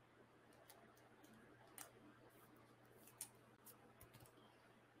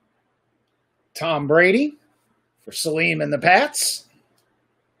 Tom Brady for Salim and the Pats.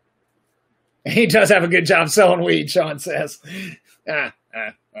 He does have a good job selling weed, Sean says. And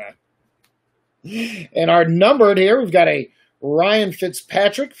our numbered here, we've got a Ryan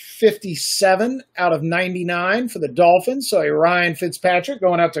Fitzpatrick, 57 out of 99 for the Dolphins. So a Ryan Fitzpatrick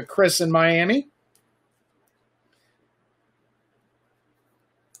going out to Chris in Miami.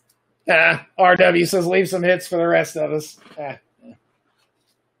 RW says leave some hits for the rest of us.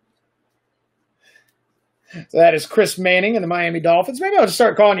 So that is Chris Manning and the Miami Dolphins. Maybe I'll just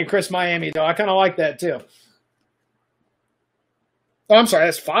start calling you Chris Miami, though. I kind of like that, too. Oh, I'm sorry.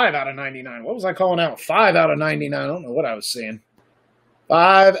 That's 5 out of 99. What was I calling out? 5 out of 99. I don't know what I was saying.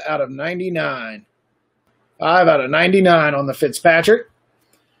 5 out of 99. 5 out of 99 on the Fitzpatrick.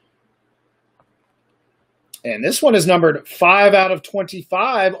 And this one is numbered 5 out of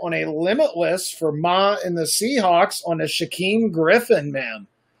 25 on a limitless for Ma and the Seahawks on the Shaquem Griffin, man.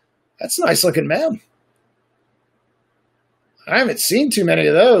 That's a nice-looking man. I haven't seen too many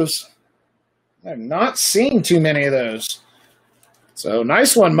of those. I have not seen too many of those. So,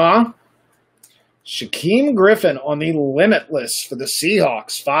 nice one, Ma. Shaquem Griffin on the limitless for the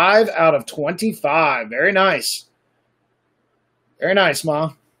Seahawks. 5 out of 25. Very nice. Very nice,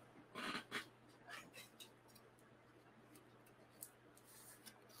 Ma.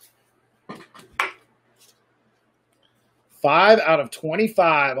 Five out of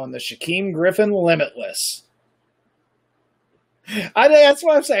 25 on the Shaquem Griffin limitless. That's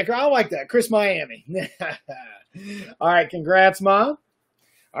what I'm saying. I like that. Chris Miami. All right, congrats, Ma.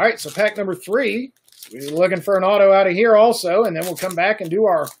 All right, so pack number 3. We're looking for an auto out of here also, and then we'll come back and do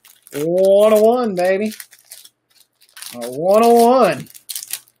our 1-of-1, baby. Our 1-of-1.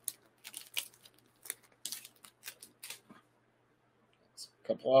 A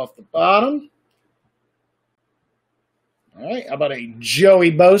couple off the bottom. All right, how about a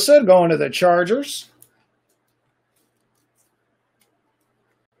Joey Bosa going to the Chargers?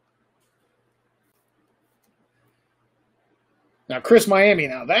 Now, Chris Miami,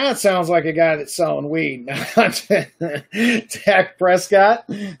 now that sounds like a guy that's selling weed. Dak Prescott.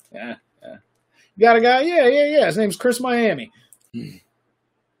 Yeah. You got a guy? Yeah. His name's Chris Miami.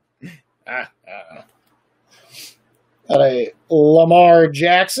 Got a Lamar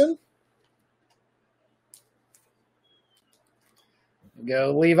Jackson.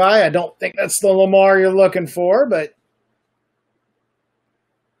 Go, Levi. I don't think that's the Lamar you're looking for, but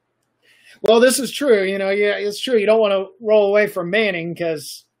well, this is true. Yeah, it's true. You don't want to roll away from Manning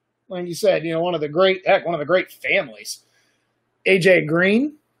because, like you said, one of the great families. AJ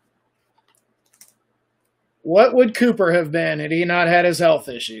Green. What would Cooper have been had he not had his health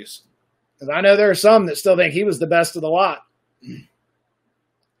issues? Because I know there are some that still think he was the best of the lot.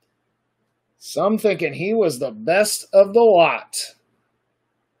 Some thinking he was the best of the lot.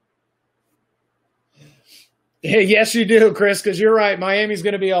 Yes, you do, Chris, because you're right. Miami's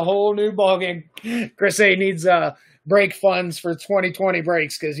going to be a whole new ballgame. Chris A needs break funds for 2020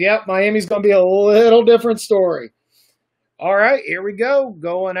 breaks because, yep, Miami's going to be a little different story. All right, here we go.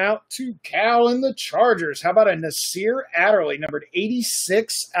 Going out to Cal and the Chargers. How about a Nasir Adderley, numbered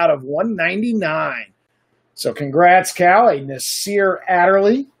 86 out of 199? So congrats, Cal. A Nasir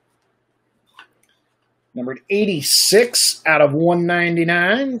Adderley, numbered 86 out of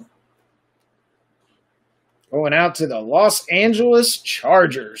 199. Going out to the Los Angeles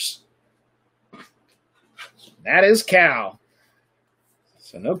Chargers. That is Cal.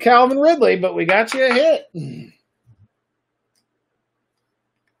 So no Calvin Ridley, but we got you a hit.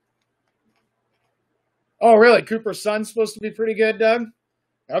 Oh, really? Cooper's son's supposed to be pretty good, Doug?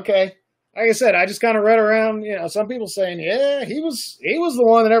 Okay. Like I said, I just kind of read around, some people saying, yeah, he was the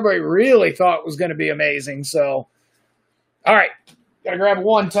one that everybody really thought was going to be amazing. So, all right. Got to grab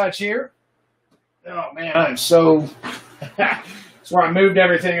one touch here. Oh, man, I'm so – that's where I moved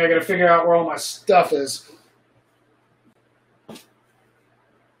everything. I got to figure out where all my stuff is.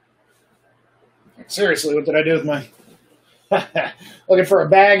 Seriously, what did I do with my – looking for a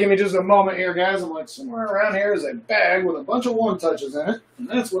bag. Give me just a moment here, guys. I'm like, somewhere around here is a bag with a bunch of one touches in it, and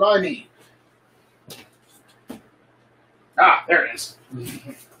that's what I need. Ah, there it is.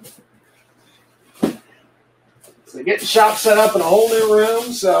 So get the shop set up in a whole new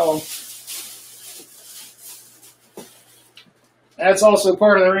room, so – that's also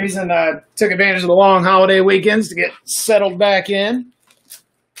part of the reason I took advantage of the long holiday weekends to get settled back in.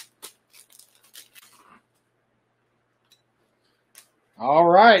 All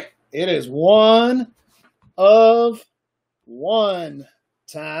right. It is 1 of 1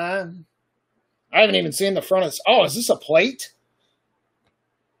 time. I haven't even seen the front of this. Oh, is this a plate?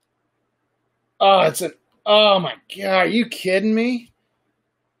 Oh, oh my God. Are you kidding me?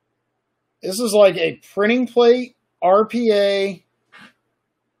 This is like a printing plate, RPA.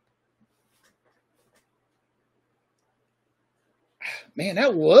 Man,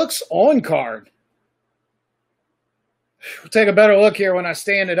 that looks on card. We'll take a better look here when I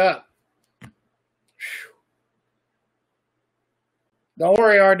stand it up. Don't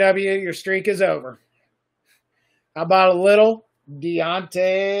worry, RW, your streak is over. How about a little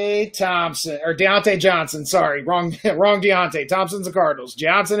Deontay Thompson, or Deontay Johnson, sorry, wrong Deontay. Thompson's the Cardinals.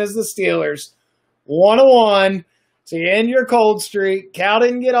 Johnson is the Steelers. 1-1. So you end your cold streak. Cal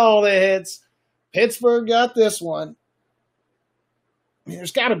didn't get all the hits. Pittsburgh got this one. I mean,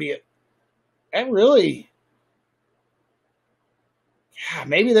 there's got to be that really. Yeah,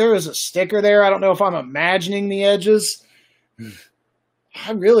 maybe there was a sticker there. I don't know if I'm imagining the edges.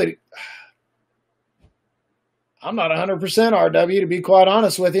 I'm not 100% RW, to be quite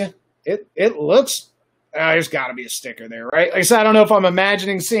honest with you. It looks, there's got to be a sticker there, right? Like I said, I don't know if I'm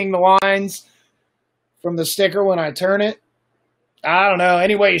imagining seeing the lines from the sticker when I turn it. I don't know.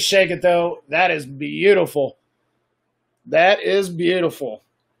 Any way you shake it, though, that is beautiful. That is beautiful.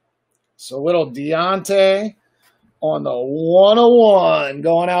 So little Deontay on the 101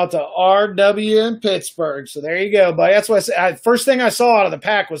 going out to RW in Pittsburgh. So there you go, buddy. That's what I said. First thing I saw out of the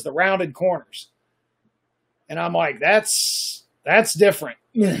pack was the rounded corners. And I'm like, that's different.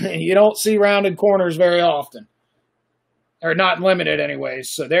 You don't see rounded corners very often. Or not limited anyways.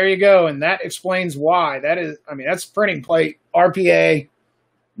 So there you go. And that explains why. That's printing plate, RPA,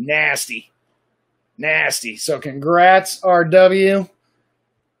 nasty. Nasty. So congrats, RW.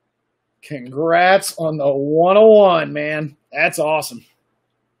 Congrats on the 101, man. That's awesome.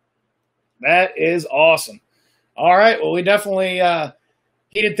 That is awesome. All right. Well, we definitely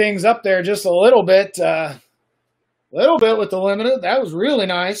heated things up there just a little bit. With the limited. That was really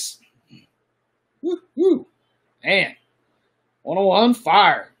nice. Woo. Man. 101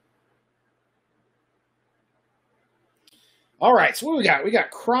 fire. All right. So what we got? We got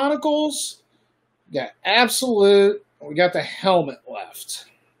Chronicles. We got Absolute. We got the helmet left.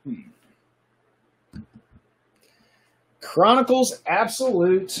 Chronicles,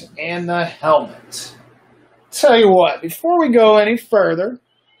 Absolute, and the helmet. Tell you what, before we go any further,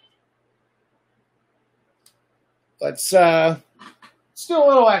 let's do a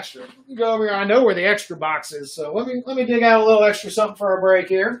little extra. Let me go over here. I know where the extra box is, so let me dig out a little extra something for our break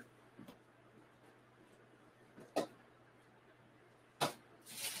here.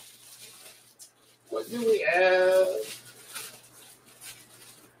 What do we have?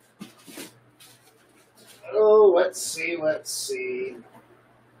 Oh, let's see.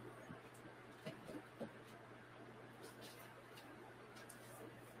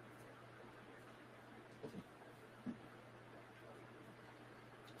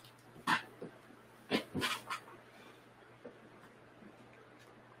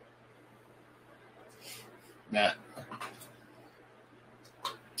 Nah.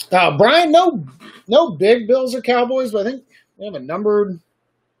 Brian, no big Bills or Cowboys, but I think we have a numbered.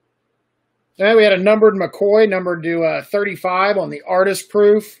 Yeah, we had a numbered McCoy, numbered to 35 on the artist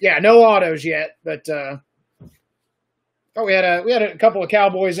proof. Yeah, no autos yet, but we had a couple of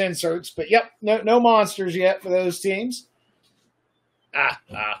Cowboys inserts, but yep, no monsters yet for those teams.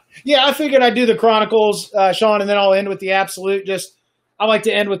 Yeah, I figured I'd do the Chronicles, Sean, and then I'll end with the absolute. Just I like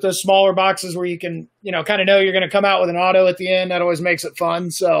to end with those smaller boxes where you can, kind of know you're going to come out with an auto at the end. That always makes it fun.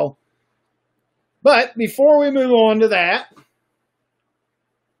 So, but before we move on to that,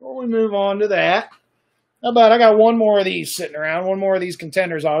 how about I got one more of these sitting around, one more of these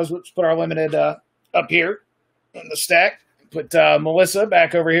contenders autos. Let's put our limited up here in the stack. Put Melissa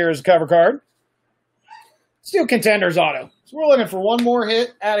back over here as a cover card. Let's do contenders auto. So we're looking for one more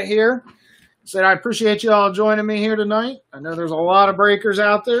hit out of here. Said I appreciate you all joining me here tonight. I know there's a lot of breakers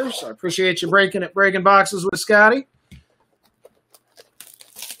out there, so I appreciate you breaking boxes with Scotty.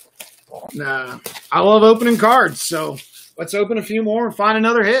 I love opening cards, so let's open a few more and find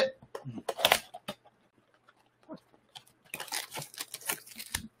another hit.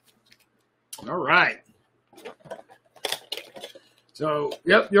 All right. So,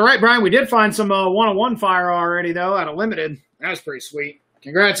 yep, you're right, Brian. We did find some one-on-one fire already, though, out of limited. That was pretty sweet.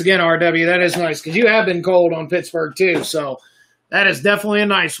 Congrats again, RW. That is nice because you have been cold on Pittsburgh, too. So, that is definitely a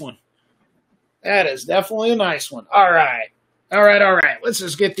nice one. All right. Let's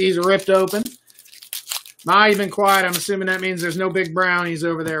just get these ripped open. Ma, you've been quiet. I'm assuming that means there's no big brownies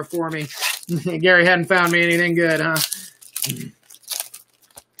over there for me. Gary hadn't found me anything good, huh?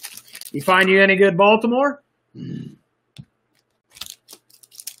 You find you any good, Baltimore?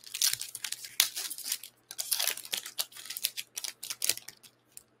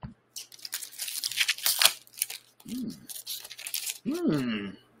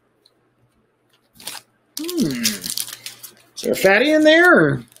 Is there a fatty in there?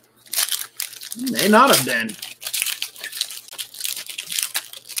 Or? May not have been.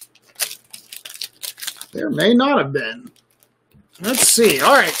 There may not have been. Let's see.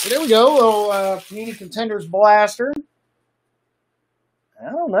 All right, so there we go. Little Panini Contenders Blaster. I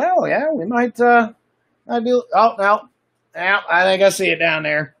don't know. Yeah, we might be. Oh, no. Yeah, I think I see it down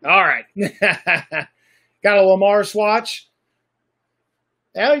there. All right. Got a Lamar swatch.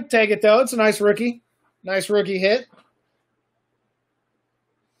 Yeah, we take it, though. It's a nice rookie. Nice rookie hit.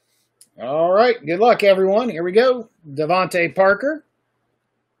 All right. Good luck, everyone. Here we go. Devontae Parker.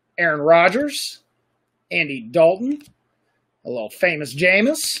 Aaron Rodgers. Andy Dalton. A little famous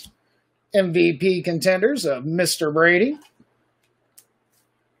Jameis. MVP contenders of Mr. Brady.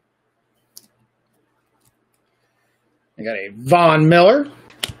 I got a Von Miller.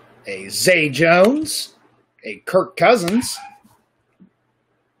 A Zay Jones. A Kirk Cousins.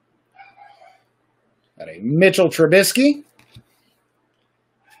 Got a Mitchell Trubisky.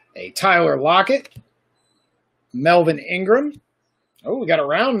 A Tyler Lockett. Melvin Ingram. Oh, we got a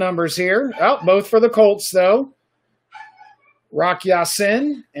round numbers here. Oh, both for the Colts, though. Rock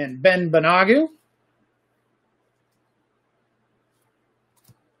Yassin and Ben Banagu.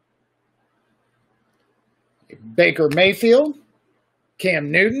 Baker Mayfield.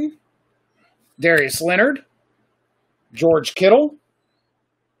 Cam Newton. Darius Leonard. George Kittle.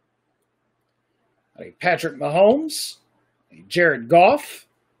 A Patrick Mahomes. A Jared Goff.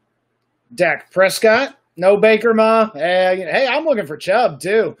 Dak Prescott. No Baker, Ma. Hey, I'm looking for Chubb,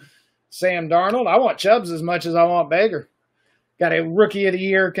 too. Sam Darnold. I want Chubbs as much as I want Baker. Got a Rookie of the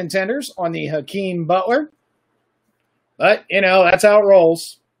Year contenders on the Hakeem Butler. But, that's how it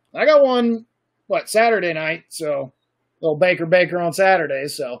rolls. I got one, Saturday night. So, little Baker on Saturday.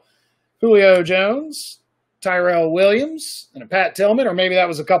 So, Julio Jones, Tyrell Williams, and a Pat Tillman. Or maybe that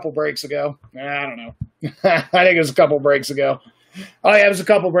was a couple breaks ago. I don't know. I think it was a couple breaks ago. Oh, yeah, it was a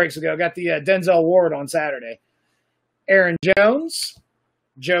couple breaks ago. Got the Denzel Ward on Saturday. Aaron Jones,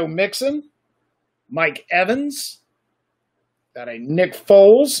 Joe Mixon, Mike Evans. Got a Nick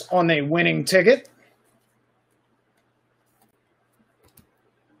Foles on the winning ticket.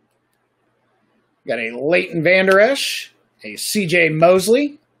 Got a Leighton Vander Esch, a C.J.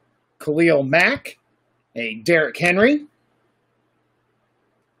 Mosley, Khalil Mack, a Derrick Henry.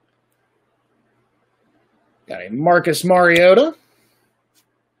 Got a Marcus Mariota,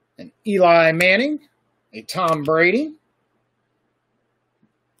 an Eli Manning, a Tom Brady,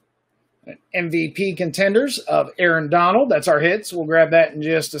 an MVP contenders of Aaron Donald. That's our hits. We'll grab that in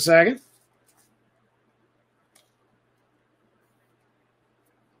just a second.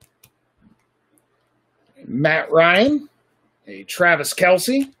 Matt Ryan, a Travis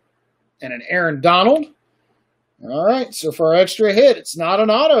Kelce, and an Aaron Donald. All right, so for our extra hit, it's not an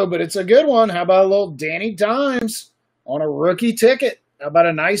auto, but it's a good one. How about a little Danny Dimes on a rookie ticket? How about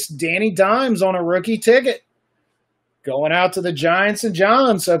a nice Danny Dimes on a rookie ticket? Going out to the Giants and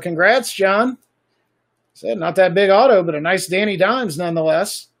John. So congrats, John. Said not that big auto, but a nice Danny Dimes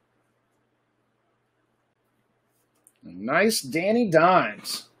nonetheless. A nice Danny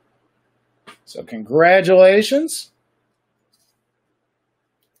Dimes. So congratulations.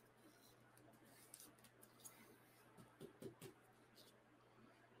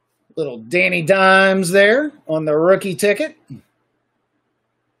 Little Danny Dimes there on the rookie ticket.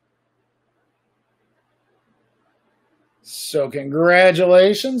 So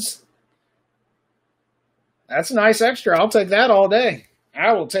congratulations. That's a nice extra. I'll take that all day.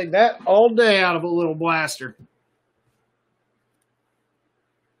 I will take that all day out of a little blaster.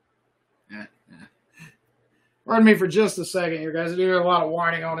 Pardon me for just a second here, guys. I do a lot of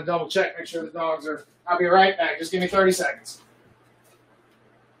whining. I want to double check, make sure the dogs are. I'll be right back. Just give me 30 seconds.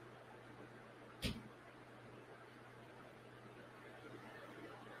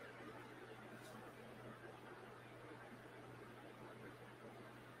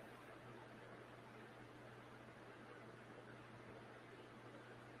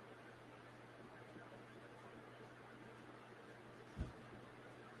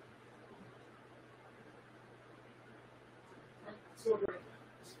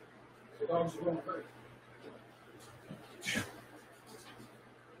 The dogs are going crazy.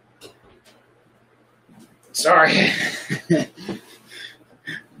 Sorry.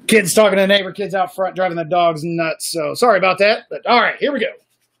 Kids talking to the neighbor kids out front driving the dogs nuts. So sorry about that. But all right, here we go.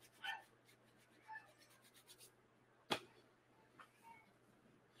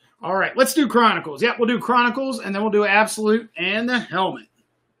 All right, let's do Chronicles. Yep, we'll do Chronicles, and then we'll do Absolute and the helmet.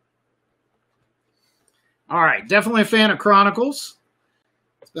 All right, definitely a fan of Chronicles.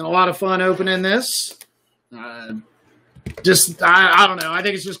 It's been a lot of fun opening this. I don't know. I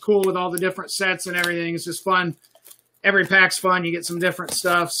think it's just cool with all the different sets and everything. It's just fun. Every pack's fun. You get some different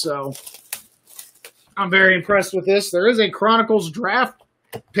stuff. So I'm very impressed with this. There is a Chronicles draft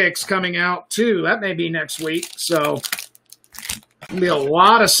picks coming out, too. That may be next week. So there'll be a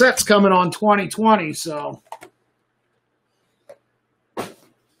lot of sets coming on 2020. So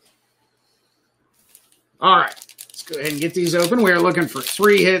all right. Let's go ahead and get these open. We are looking for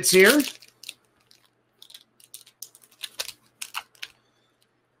 3 hits here.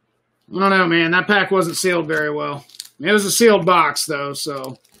 I don't know, man. That pack wasn't sealed very well. It was a sealed box, though,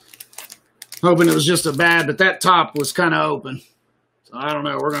 so hoping it was just a bad, but that top was kind of open. So I don't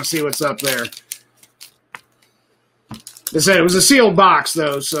know. We're going to see what's up there. They said it was a sealed box,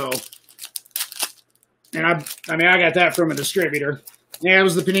 though, so. And I mean, I got that from a distributor. Yeah, it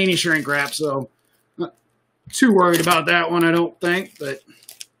was the Panini shrink wrap, so not too worried about that one, I don't think, but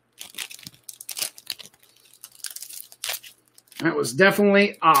that was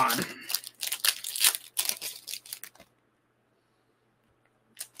definitely odd.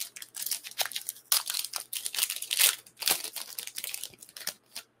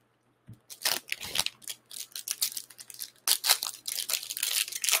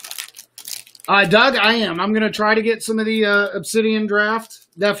 Doug, I am. I'm going to try to get some of the Obsidian draft,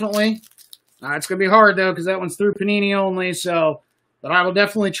 definitely. It's going to be hard, though, because that one's through Panini only, so, but I will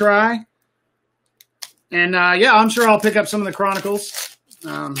definitely try. And, yeah, I'm sure I'll pick up some of the Chronicles.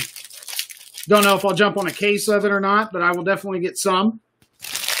 Don't know if I'll jump on a case of it or not, but I will definitely get some.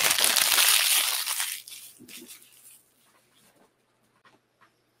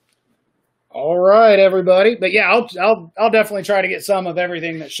 All right, everybody. But, yeah, I'll definitely try to get some of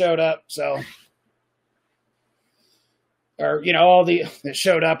everything that showed up, so. Or, you know, all the that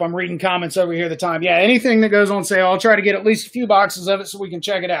showed up. I'm reading comments over here at the time. Yeah, anything that goes on sale, I'll try to get at least a few boxes of it so we can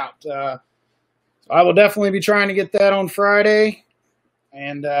check it out. So I will definitely be trying to get that on Friday.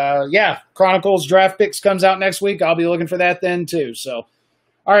 And, yeah, Chronicles Draft Picks comes out next week. I'll be looking for that then, too. So,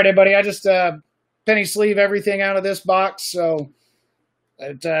 all right, everybody, I just penny sleeve everything out of this box. So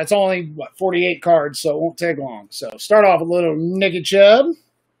it's only, 48 cards, so it won't take long. So start off with a little Nicky Chubb.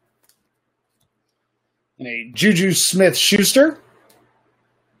 And a Juju Smith-Schuster.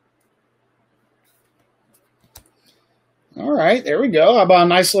 All right, there we go. How about a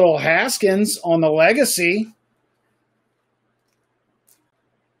nice little Haskins on the Legacy?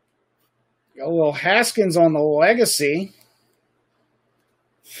 Got a little Haskins on the Legacy.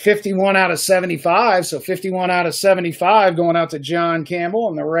 51 out of 75. So 51 out of 75 going out to John Campbell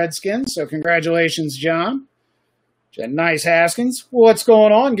and the Redskins. So congratulations, John. Nice Haskins. What's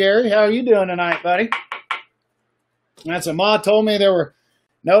going on, Gary? How are you doing tonight, buddy? That's what Ma told me.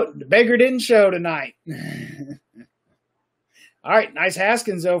 Baker didn't show tonight. All right, nice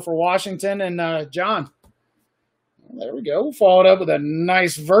Haskins, though, for Washington and John. There we go. Followed up with a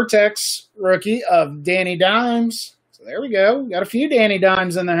nice Vertex rookie of Danny Dimes. So there we go. Got a few Danny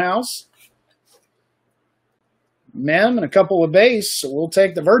Dimes in the house. Mem and a couple of base. So we'll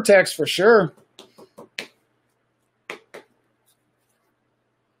take the Vertex for sure.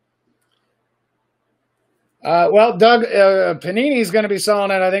 Well, Doug, Panini's going to be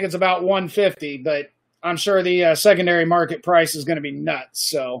selling it. I think it's about $150, but I'm sure the secondary market price is going to be nuts.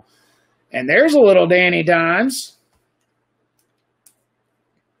 So, and there's a little Danny Dimes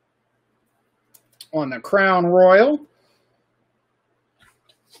on the Crown Royal.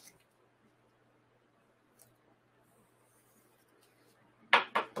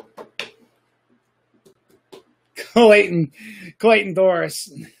 Clayton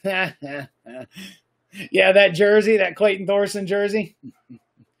Doris. Yeah, that jersey, that Clayton Thorson jersey.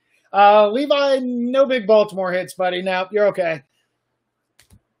 Levi, no big Baltimore hits, buddy. No, you're okay.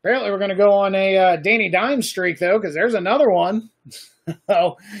 Apparently, we're going to go on a Danny Dimes streak, though, because there's another one.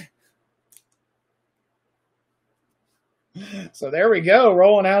 So there we go,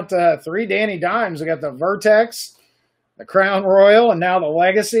 rolling out 3 Danny Dimes. We got the Vertex, the Crown Royal, and now the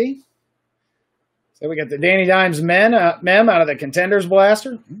Legacy. So we got the Danny Dimes Mem out of the Contenders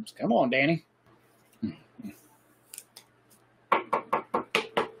Blaster. Come on, Danny.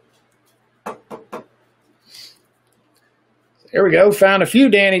 Here we go. Found a few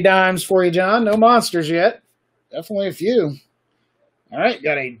Danny Dimes for you, John. No monsters yet. Definitely a few. All right,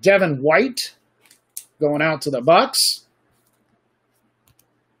 got a Devin White going out to the Bucks.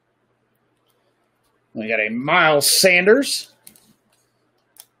 We got a Miles Sanders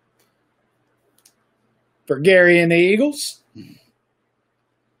for Gary and the Eagles.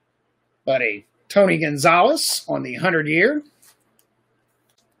 But a Tony Gonzalez on the 100-year.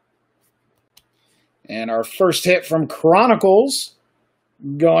 And our first hit from Chronicles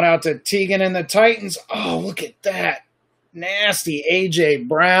going out to Tegan and the Titans. Oh, look at that. Nasty A.J.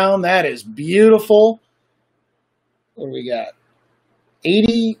 Brown. That is beautiful. What do we got?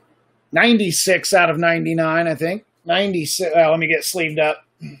 96 out of 99, I think. 96. Let me get sleeved up.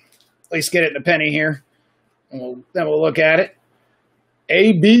 At least get it in a penny here. And then we'll look at it.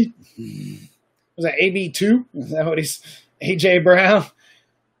 A.B. Was that AB2? Is that what he's... A.J. Brown?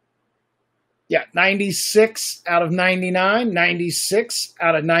 Yeah, 96 out of 99. 96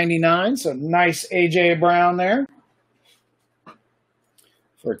 out of 99. So nice A.J. Brown there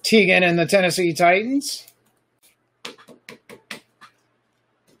for Tegan and the Tennessee Titans.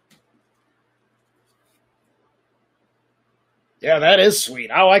 Yeah, that is sweet.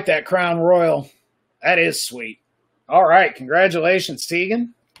 I like that Crown Royal. That is sweet. All right, congratulations,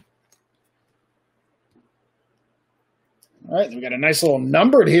 Tegan. All right, we got a nice little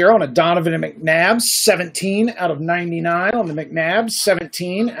numbered here on a Donovan McNabb, 17 out of 99 on the McNabb,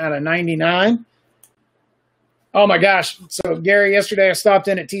 17 out of 99. Oh, my gosh. So, Gary, yesterday I stopped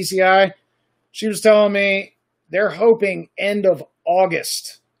in at TCI. She was telling me they're hoping end of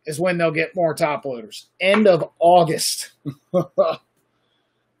August is when they'll get more top loaders. End of August.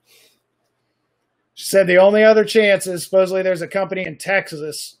 She said the only other chance is supposedly there's a company in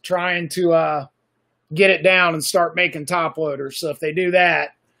Texas trying to get it down and start making top loaders. So if they do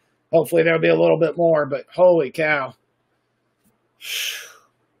that, hopefully there'll be a little bit more. But holy cow.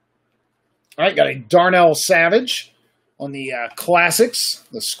 All right, got a Darnell Savage on the Classics,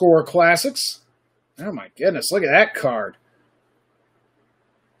 the Score Classics. Oh, my goodness. Look at that card.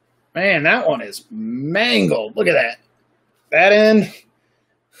 Man, that one is mangled. Look at that. That end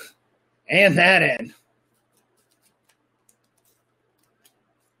and that end.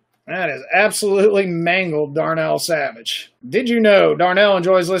 That is absolutely mangled, Darnell Savage. Did you know Darnell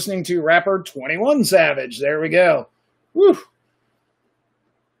enjoys listening to rapper 21 Savage? There we go. Woo.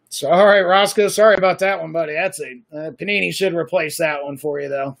 So, all right, Roscoe, sorry about that one, buddy. That's Panini should replace that one for you,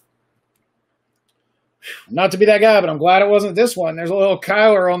 though. Not to be that guy, but I'm glad it wasn't this one. There's a little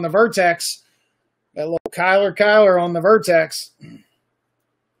Kyler on the Vertex. Got a little Kyler on the Vertex.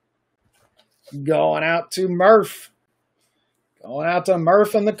 Going out to Murph. Going out to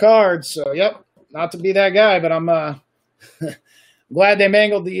Murph and the cards. So, yep, not to be that guy, but I'm glad they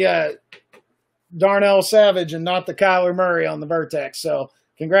mangled the Darnell Savage and not the Kyler Murray on the Vertex. So,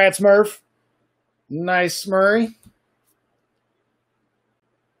 congrats, Murph. Nice, Murray.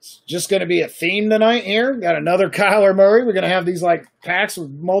 It's just going to be a theme tonight here. Got another Kyler Murray. We're going to have these like packs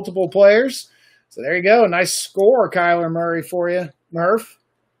with multiple players. So there you go. A nice score, Kyler Murray, for you, Murph.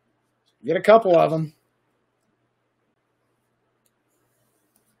 Get a couple of them.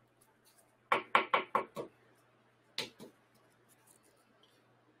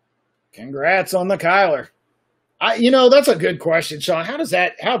 Congrats on the Kyler. That's a good question, Sean. How does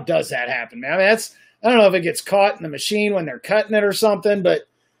that happen, man? I mean, I don't know if it gets caught in the machine when they're cutting it or something, but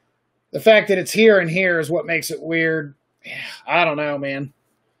the fact that it's here and here is what makes it weird. Yeah, I don't know, man.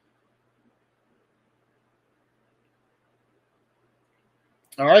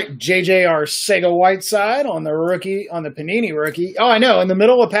 All right, JJ Arcega-Whiteside on the rookie, on the Panini rookie. Oh, I know, in the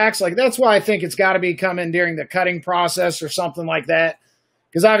middle of packs, like that's why I think it's got to be coming during the cutting process or something like that,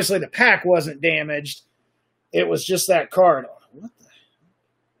 because obviously the pack wasn't damaged. It was just that card. What the?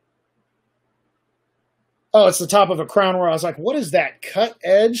 Oh, it's the top of a Crown Royal. I was like, what is that cut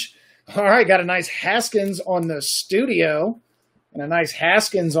edge? All right, got a nice Haskins on the studio, and a nice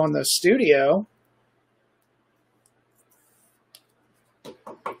Haskins on the studio.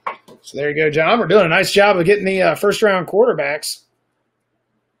 So there you go, John. We're doing a nice job of getting the first-round quarterbacks.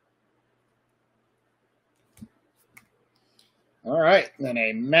 All right, and then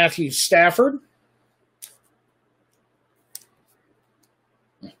a Matthew Stafford.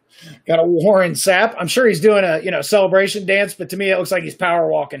 Got a Warren Sapp. I'm sure he's doing a celebration dance, but to me it looks like he's power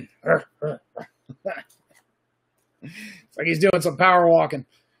walking. It's like he's doing some power walking.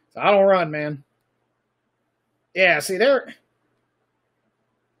 So I don't run, man. Yeah, see there.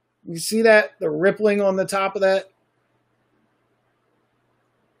 You see that? The rippling on the top of that?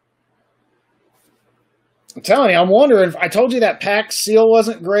 I'm telling you, I'm wondering if I told you that pack seal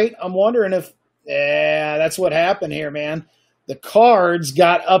wasn't great. I'm wondering if, yeah, that's what happened here, man. The cards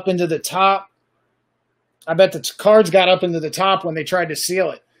got up into the top. I bet the cards got up into the top when they tried to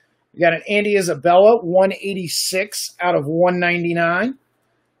seal it. You got an Andy Isabella, 186 out of 199.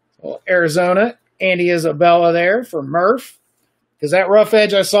 Well, Arizona, Andy Isabella there for Murph. Because that rough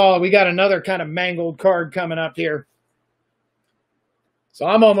edge I saw, we got another kind of mangled card coming up here. So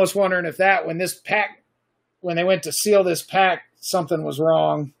I'm almost wondering if that, when this pack, when they went to seal this pack, something was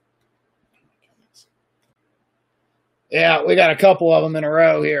wrong. Yeah, we got a couple of them in a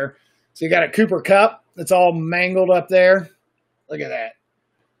row here. So you got a Cooper Kupp that's all mangled up there. Look at that.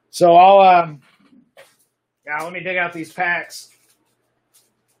 So I'll, let me dig out these packs.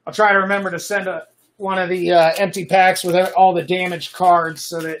 I'll try to remember to send one of the empty packs with all the damaged cards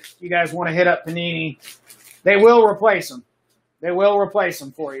so that you guys want to hit up Panini. They will replace them. They will replace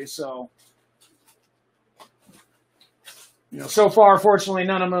them for you. So, so far, fortunately,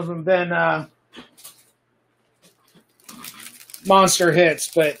 none of them have been monster hits.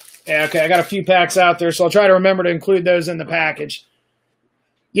 But, yeah, okay, I got a few packs out there, so I'll try to remember to include those in the package.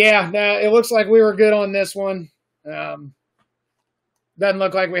 Yeah, it looks like we were good on this one. Doesn't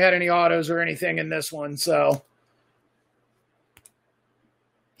look like we had any autos or anything in this one. So,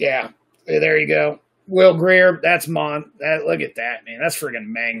 yeah, there you go. Will Greer, that's look at that, man. That's friggin'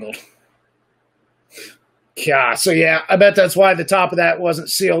 mangled. Yeah, so yeah, I bet that's why the top of that wasn't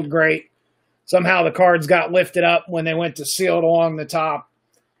sealed great. Somehow the cards got lifted up when they went to seal it along the top.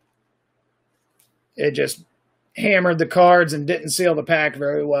 It just hammered the cards and didn't seal the pack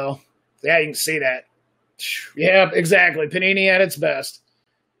very well. Yeah, you can see that. Yeah, exactly. Panini at its best.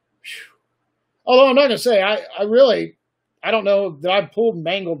 Although I'm not going to say, I don't know that I've pulled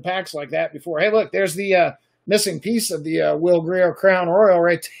mangled packs like that before. Hey, look, there's the missing piece of the Will Greer Crown Royal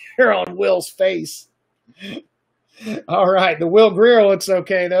right there on Will's face. All right, the Will Greer looks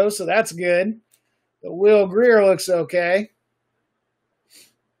okay, though, so that's good. The Will Greer looks okay.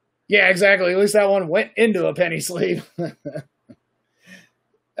 Yeah, exactly. At least that one went into a penny sleeve.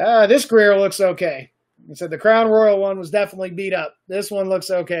 This Greer looks okay. I said the Crown Royal one was definitely beat up. This one looks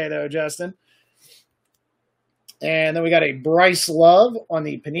okay, though, Justin. And then we got a Bryce Love on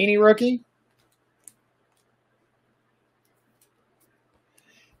the Panini rookie.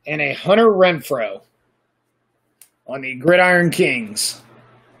 And a Hunter Renfrow on the Gridiron Kings.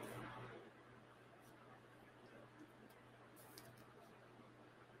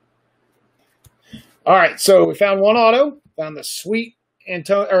 All right, so we found one auto. Found the sweet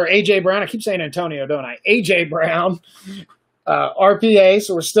A.J. Brown. I keep saying Antonio, don't I? A.J. Brown. RPA,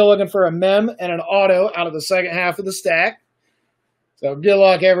 so we're still looking for a mem and an auto out of the second half of the stack. So good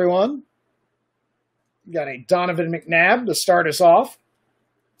luck, everyone. Got a Donovan McNabb to start us off.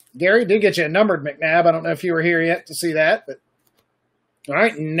 Gary did get you a numbered McNabb. I don't know if you were here yet to see that. But all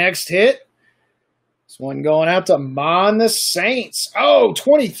right, next hit. This one going out to Mon the Saints. Oh,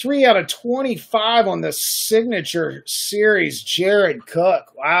 23 out of 25 on the signature series, Jared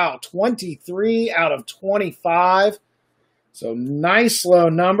Cook. Wow, 23 out of 25. So nice low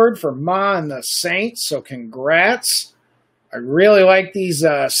numbered for Mon the Saints. So congrats. I really like these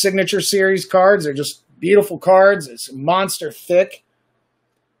signature series cards. They're just beautiful cards. It's monster thick.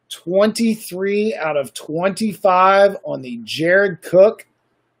 23 out of 25 on the Jared Cook.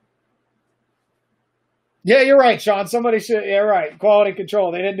 Yeah, you're right, Sean. Somebody should. Yeah, right. Quality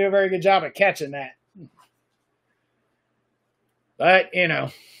control. They didn't do a very good job of catching that. But, you know,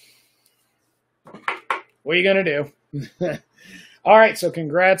 what are you going to do? All right, so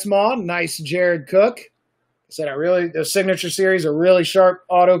congrats, Mom. Nice Jared Cook. I said those signature series are really sharp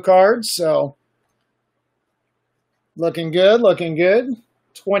auto cards, so looking good, looking good.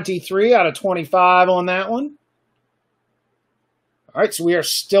 23 out of 25 on that one. All right, so we are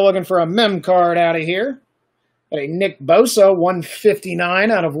still looking for a mem card out of here. Got a Nick Bosa, 159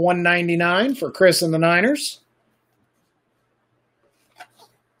 out of 199 for Chris and the Niners.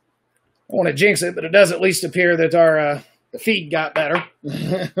 I don't want to jinx it, but it does at least appear that our the feed got better.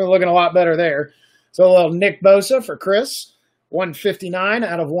 We're looking a lot better there. So a little Nick Bosa for Chris, 159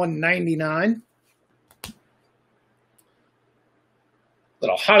 out of 199.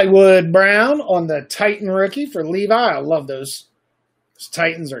 Little Hollywood Brown on the Titan rookie for Levi. I love those. Those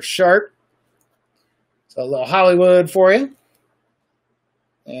Titans are sharp. So a little Hollywood for you.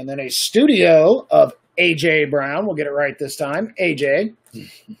 And then a studio of A.J. Brown. We'll get it right this time. A.J.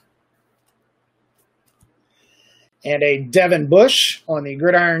 And a Devin Bush on the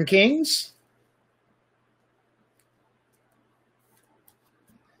Gridiron Kings.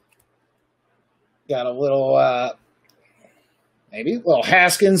 Got a little, maybe a little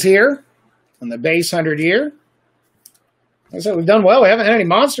Haskins here on the base 100-year. Like I said, we've done well. We haven't had any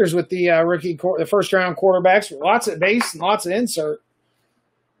monsters with the the first-round quarterbacks. Lots of base and lots of insert.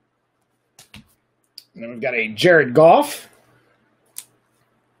 And then we've got a Jared Goff.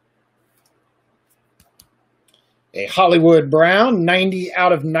 A Hollywood Brown, 90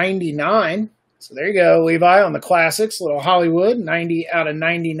 out of 99. So there you go, Levi, on the classics. Little Hollywood, 90 out of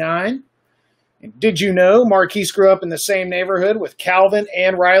 99. And did you know Marquise grew up in the same neighborhood with Calvin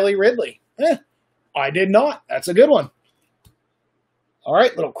and Riley Ridley? I did not. That's a good one. All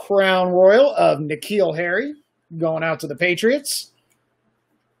right, little Crown Royal of N'Keal Harry going out to the Patriots.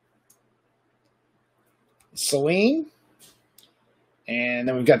 Celine. And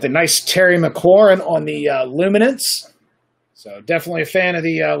then we've got the nice Terry McLaurin on the Luminance. So definitely a fan of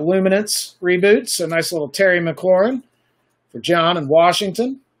the Luminance reboots. So nice little Terry McLaurin for John in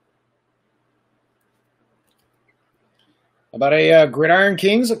Washington. How about a Gridiron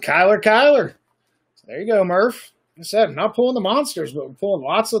Kings of Kyler? So there you go, Murph. Like I said, I'm not pulling the monsters, but we're pulling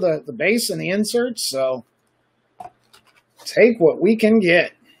lots of the base and the inserts. So take what we can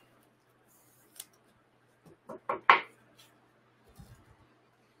get.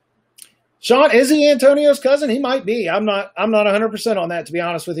 Sean, is he Antonio's cousin? He might be. I'm not 100% on that, to be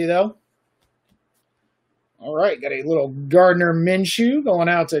honest with you, though. All right, got a little Gardner Minshew going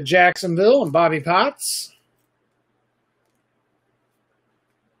out to Jacksonville and Bobby Potts.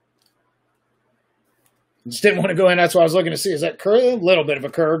 Just didn't want to go in. That's what I was looking to see. Is that curve? A little bit of a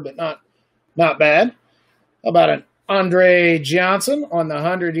curve, but not bad. How about an Andre Johnson on the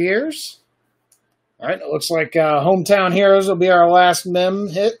 100 years? All right, it looks like Hometown Heroes will be our last mem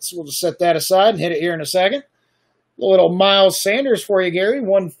hit, so we'll just set that aside and hit it here in a second. A little Miles Sanders for you, Gary,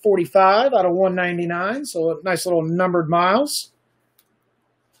 145 out of 199, so a nice little numbered Miles.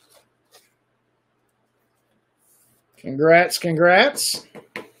 Congrats.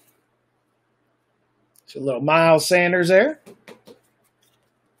 So a little Miles Sanders there.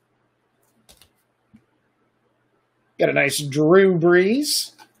 Got a nice Drew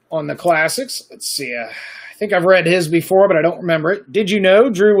Brees on the classics. Let's see. I think I've read his before, but I don't remember it. Did you know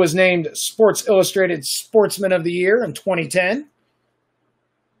Drew was named Sports Illustrated Sportsman of the Year in 2010?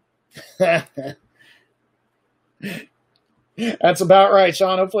 That's about right,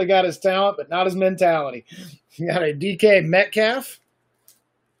 Sean. Hopefully got his talent, but not his mentality. You got a DK Metcalf.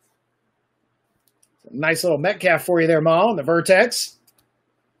 Nice little Metcalf for you there, Ma, on the Vertex.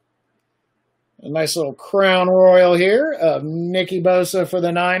 A nice little Crown Royal here of Nicky Bosa for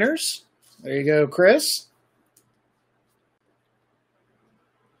the Niners. There you go, Chris.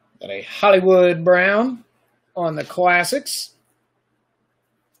 Got a Hollywood Brown on the classics.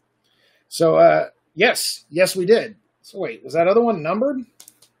 So, yes, we did. So, wait, was that other one numbered?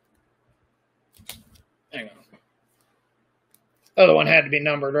 Hang on. Other one had to be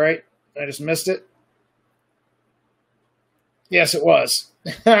numbered, right? I just missed it. Yes, it was.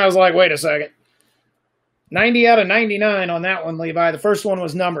 I was like, wait a second. 90 out of 99 on that one, Levi. The first one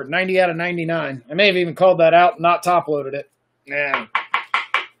was numbered. 90 out of 99. I may have even called that out and not top-loaded it. Yeah.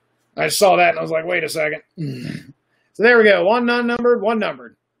 I saw that and I was like, wait a second. So there we go. One non-numbered, one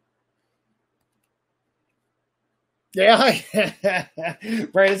numbered. Yeah.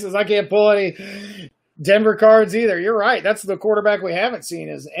 Brandon says, I can't pull any Denver cards either. You're right. That's the quarterback we haven't seen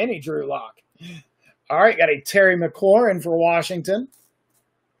is any Drew Lock. All right, got a Terry McLaurin for Washington.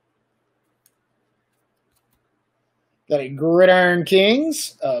 Got a Gridiron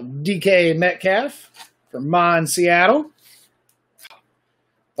Kings of DK Metcalf for Ma in Seattle.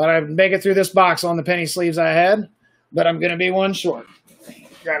 Thought I'd make it through this box on the penny sleeves I had, but I'm going to be one short.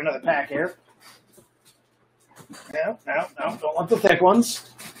 Grab another pack here. No, don't want the thick ones.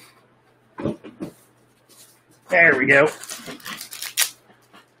 There we go.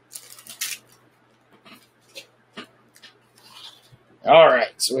 All right,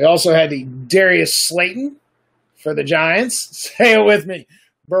 so we also had the Darius Slayton for the Giants. Say it with me,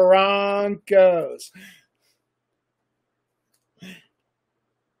 Broncos.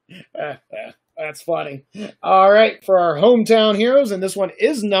 That's funny. All right, for our hometown heroes, and this one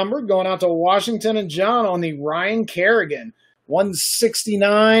is numbered, going out to Washington and John on the Ryan Kerrigan.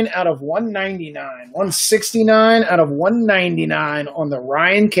 169 out of 199. 169 out of 199 on the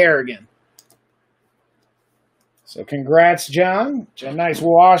Ryan Kerrigan. So congrats, John. It's a nice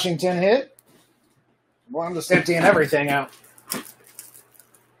Washington hit. Well, I'm just emptying everything out.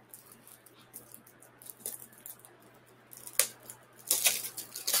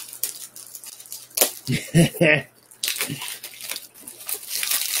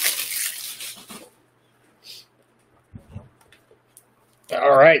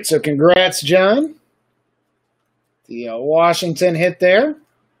 All right, so congrats, John. The Washington hit there.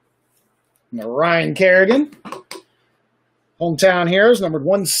 And the Ryan Kerrigan. Hometown Heroes, numbered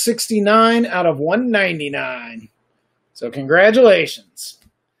 169 out of 199. So congratulations.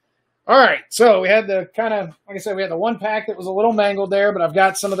 All right, so we had the kind of, like I said, we had the one pack that was a little mangled there, but I've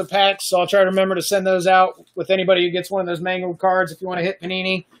got some of the packs, so I'll try to remember to send those out with anybody who gets one of those mangled cards if you want to hit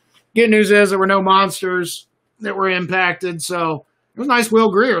Panini. Good news is there were no monsters that were impacted, so it was a nice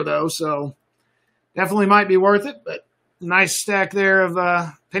Will Greer, though, so definitely might be worth it, but nice stack there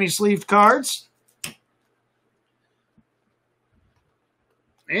of penny-sleeved cards.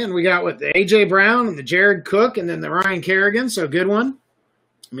 And we got with the A.J. Brown and the Jared Cook and then the Ryan Kerrigan, so good one.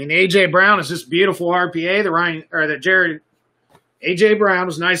 I mean, A.J. Brown is just beautiful RPA. A.J. Brown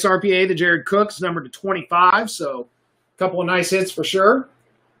was nice RPA. The Jared Cook's numbered to 25, so a couple of nice hits for sure.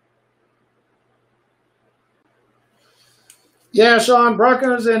 Yeah, Sean,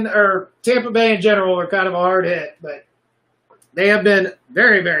 Broncos or Tampa Bay in general are kind of a hard hit, but they have been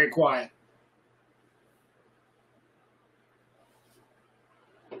very, very quiet.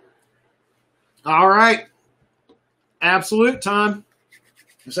 All right. Absolute time.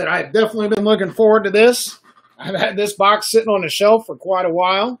 I said I've definitely been looking forward to this. I've had this box sitting on the shelf for quite a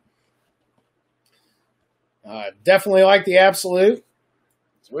while. Definitely like the absolute.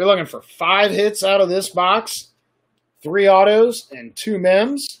 So we're looking for 5 hits out of this box, 3 autos, and 2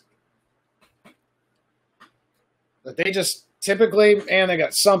 mems. But they just typically, man, they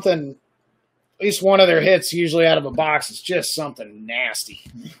got something, at least one of their hits usually out of a box is just something nasty.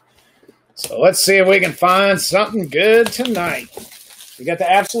 So let's see if we can find something good tonight. We got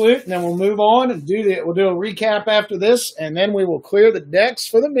the absolute, and then we'll move on and we'll do a recap after this, and then we will clear the decks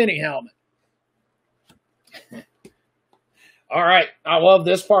for the mini helmet. All right, I love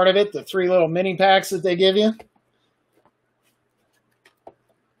this part of it, the 3 little mini packs that they give you.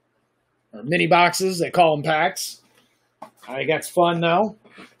 Or mini boxes, they call them packs. I think that's fun, though.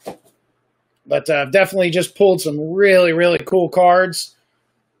 But definitely just pulled some really, really cool cards.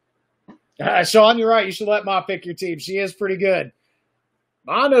 Sean, you're right. You should let Ma pick your team. She is pretty good.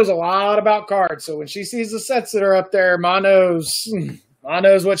 Ma knows a lot about cards, so when she sees the sets that are up there, Ma knows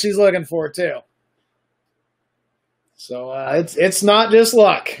what she's looking for, too. So it's not just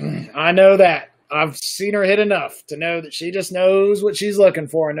luck. I know that. I've seen her hit enough to know that she just knows what she's looking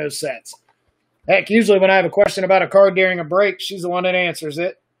for in those sets. Heck, usually when I have a question about a card during a break, she's the one that answers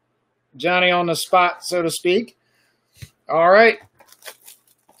it. Johnny on the spot, so to speak. All right.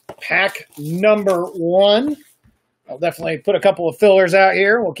 Pack number 1. I'll definitely put a couple of fillers out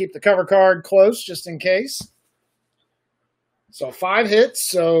here. We'll keep the cover card close just in case. So 5 hits.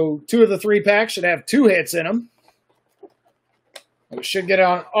 So 2 of the 3 packs should have 2 hits in them. We should get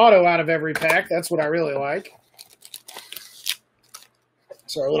an auto out of every pack. That's what I really like.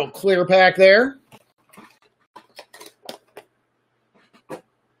 So our little clear pack there.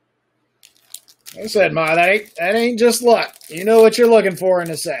 Like I said, Ma, that ain't just luck. You know what you're looking for in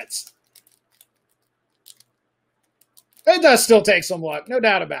the sets. It does still take some luck, no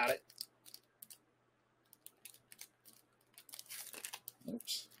doubt about it.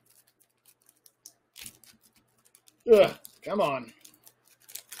 Oops. Ugh, come on.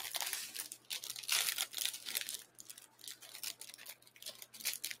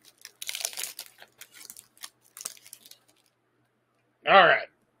 All right.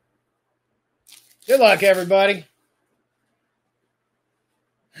 Good luck, everybody.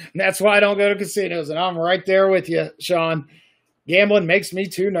 And that's why I don't go to casinos, and I'm right there with you, Sean. Gambling makes me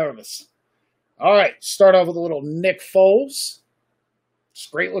too nervous. All right, start off with a little Nick Foles.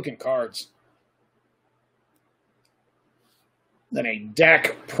 Just great looking cards. Then a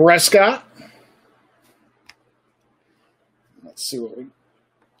Dak Prescott. Let's see what we.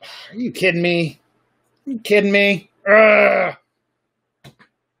 Are you kidding me? Are you kidding me? Ugh. All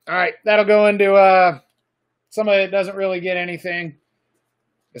right, that'll go into somebody that doesn't really get anything.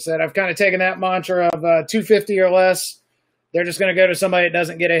 Like I said, I've kind of taken that mantra of 250 or less. They're just going to go to somebody that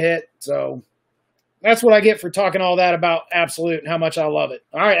doesn't get a hit. So that's what I get for talking all that about Absolute and how much I love it.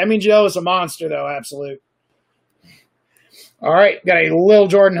 All right, that means you owe us a monster, though, Absolute. All right, got a Lil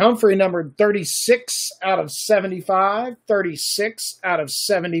Jordan Humphrey, numbered 36 out of 75. 36 out of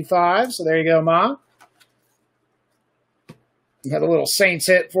 75. So there you go, Ma. Got a little Saints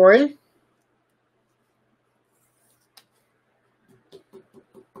hit for you.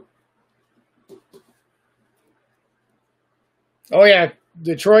 Oh, yeah.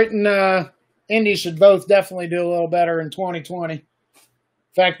 Detroit and Indy should both definitely do a little better in 2020. In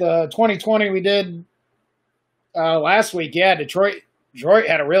fact, the 2020 we did last week, yeah, Detroit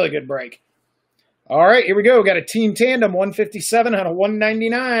had a really good break. All right, here we go. Got a team tandem, 157 out of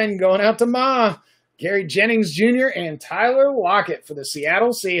 199, going out to Ma, Gary Jennings Jr. and Tyler Lockett for the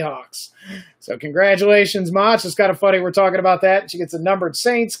Seattle Seahawks. So congratulations, Ma. It's just kind of funny we're talking about that. She gets a numbered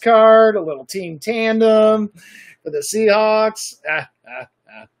Saints card, a little team tandem for the Seahawks.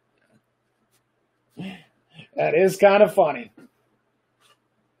 That is kind of funny.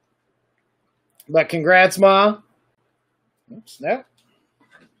 But congrats, Ma. Oops, no.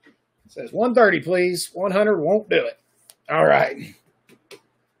 It says 130, please. 100 won't do it. All right.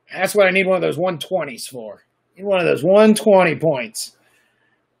 That's what I need one of those 120s for. Need one of those 120 points.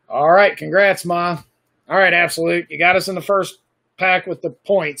 All right. Congrats, Ma. All right, Absolute. You got us in the first pack with the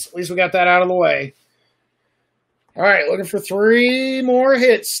points. At least we got that out of the way. All right. Looking for 3 more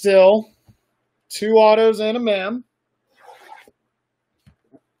hits still. 2 autos and a mem.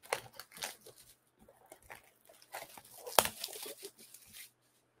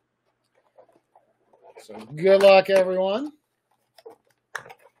 So good luck, everyone.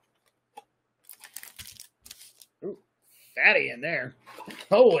 Ooh, fatty in there.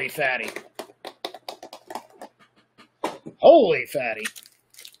 Holy fatty. Holy fatty.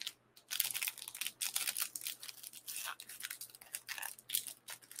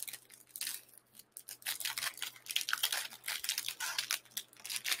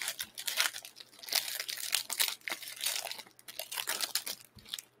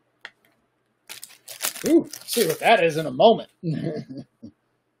 Ooh, see what that is in a moment. All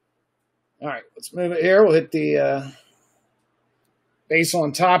right, let's move it here. We'll hit the base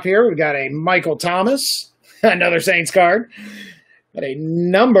on top here. We've got a Michael Thomas, another Saints card. Got a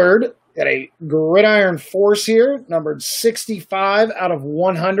numbered, got a Gridiron Force here, numbered 65 out of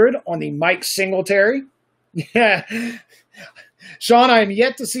 100 on the Mike Singletary. Yeah. Sean, I am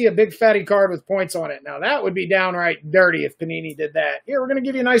yet to see a big fatty card with points on it. Now, that would be downright dirty if Panini did that. Here, we're going to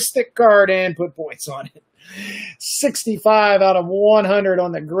give you a nice thick card and put points on it. 65 out of 100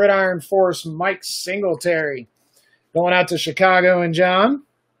 on the Gridiron Force Mike Singletary. Going out to Chicago and John.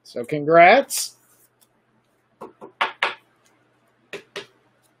 So, congrats.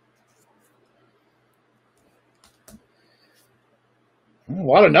 A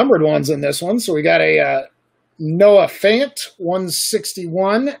lot of numbered ones in this one. So, we got a Noah Fant,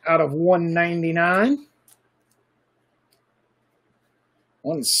 161 out of 199.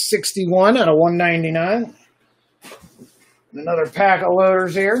 161 out of 199. Another pack of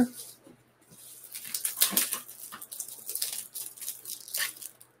loaders here.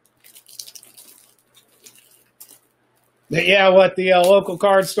 Yeah, what the local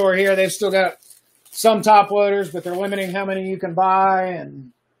card store here, they've still got some top loaders, but they're limiting how many you can buy.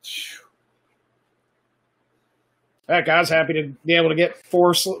 And heck, I was happy to be able to get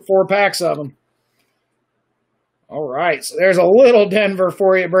four packs of them. All right, so there's a little Denver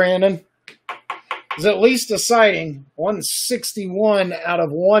for you, Brandon. It's at least a sighting. 161 out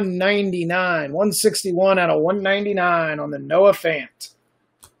of 199. 161 out of 199 on the Noah Fant.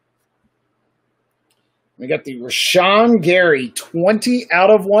 We got the Rashawn Gary, 20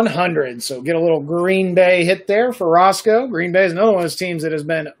 out of 100. So get a little Green Bay hit there for Roscoe. Green Bay is another one of those teams that has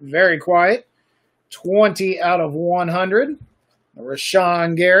been very quiet. 20 out of 100.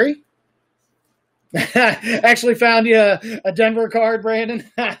 Rashawn Gary. Actually found you a Denver card, Brandon.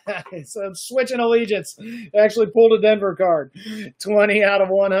 So I'm switching allegiance. Actually pulled a Denver card. 20 out of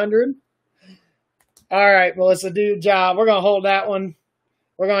 100. All right, Melissa, do your job. We're going to hold that one.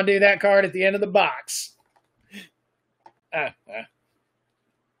 We're going to do that card at the end of the box.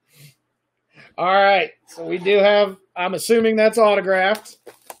 All right, so we do have, I'm assuming that's autographed.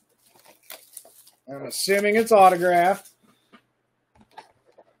 I'm assuming it's autographed.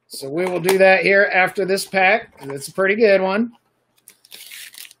 So we will do that here after this pack. It's a pretty good one.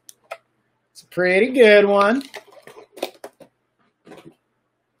 It's a pretty good one.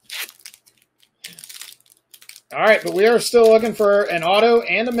 All right, but we are still looking for an auto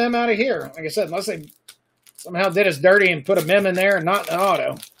and a mem out of here. Like I said, unless they somehow did us dirty and put a mem in there and not an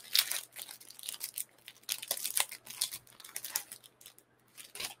auto.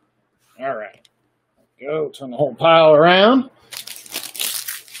 All right. Go, turn the whole pile around.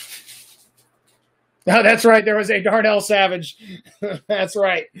 Oh, that's right. There was a Darnell Savage. That's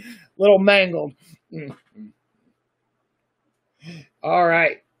right. Little mangled. All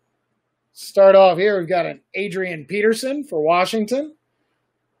right. Start off here. We've got an Adrian Peterson for Washington.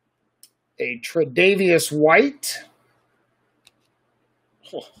 A Tre'Davious White.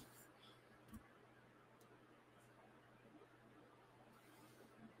 Oh.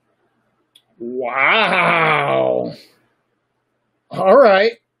 Wow. All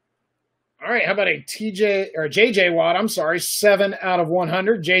right. All right, how about a JJ Watt? I'm sorry, 7 out of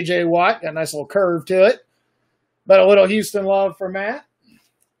 100. JJ Watt, got a nice little curve to it. But a little Houston love for Matt.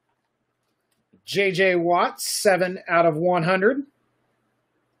 JJ Watt, 7 out of 100.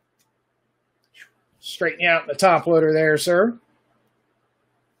 Straighten you out in the top loader there, sir.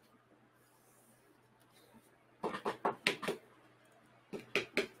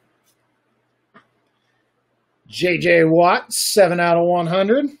 JJ Watt, 7 out of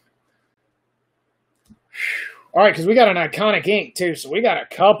 100. All right, because we got an iconic ink, too, so we got a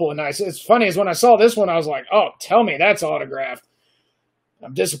couple of nice. It's funny, is when I saw this one, I was like, oh, tell me that's autographed.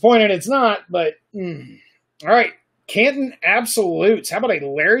 I'm disappointed it's not, but all right. Canton Absolutes. How about a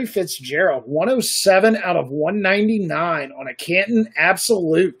Larry Fitzgerald? 107 out of 199 on a Canton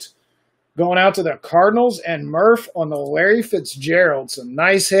Absolute. Going out to the Cardinals and Murph on the Larry Fitzgerald. So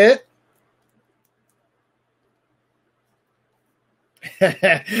nice hit.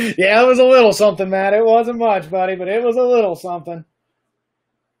 Yeah, it was a little something, Matt. It wasn't much, buddy, but it was a little something.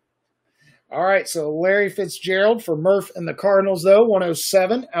 All right, so Larry Fitzgerald for Murph and the Cardinals, though.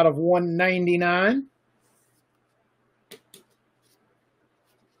 107 out of 199.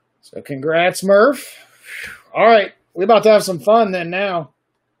 So congrats, Murph. All right, we're about to have some fun then now.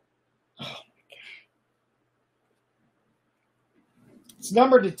 Oh, my God. It's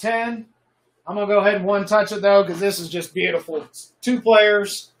numbered to 10. I'm going to go ahead and one touch it, though, because this is just beautiful. It's 2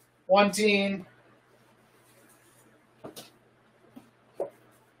 players, 1 team.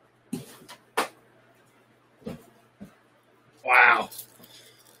 Wow.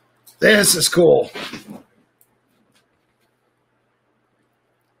 This is cool.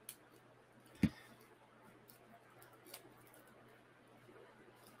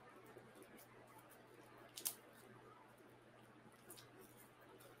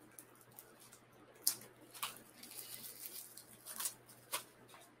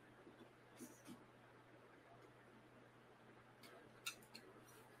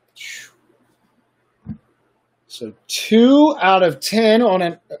 So 2 out of 10 on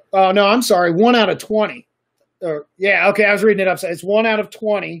an oh no, I'm sorry, 1 out of 20. Yeah, okay, I was reading it upside. It's 1 out of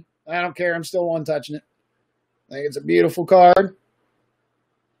 20. I don't care. I'm still one touching it. I think it's a beautiful card.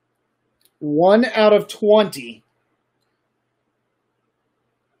 1 out of 20.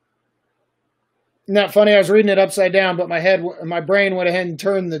 Isn't that funny? I was reading it upside down, but my brain went ahead and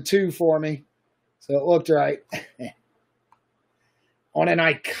turned the 2 for me. So it looked right. On an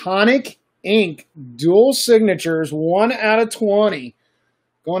iconic ink, dual signatures, 1 out of 20.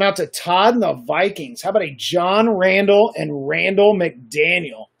 Going out to Todd and the Vikings. How about a John Randall and Randall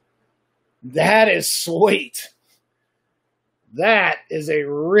McDaniel? That is sweet. That is a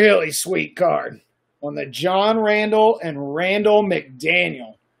really sweet card. On the John Randall and Randall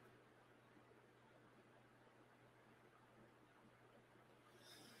McDaniel.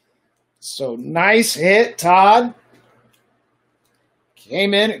 So nice hit, Todd.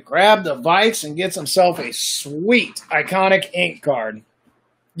 Came in and grabbed the Vikes and gets himself a sweet, iconic ink card.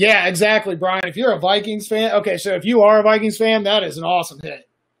 Yeah, exactly, Brian. If you're a Vikings fan, okay, so if you are a Vikings fan, that is an awesome hit.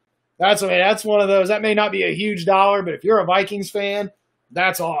 That's one of those. That may not be a huge dollar, but if you're a Vikings fan,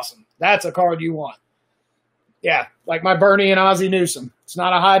 that's awesome. That's a card you want. Yeah, like my Bernie and Ozzie Newsome. It's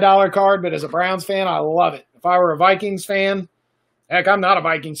not a high dollar card, but as a Browns fan, I love it. If I were a Vikings fan, heck, I'm not a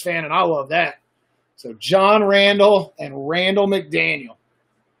Vikings fan, and I love that. So John Randall and Randall McDaniel.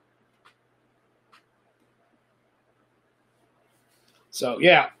 So,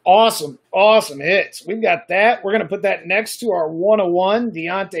 yeah, awesome, awesome hits. We've got that. We're going to put that next to our 101,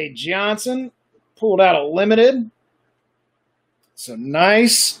 Deontay Johnson. Pulled out a limited. So,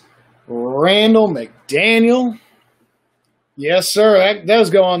 nice. Randall McDaniel. Yes, sir. That does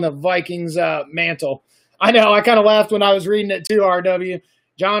go on the Vikings mantle. I know. I kind of laughed when I was reading it, too, RW.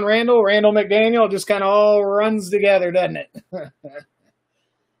 John Randall, Randall McDaniel, just kind of all runs together, doesn't it?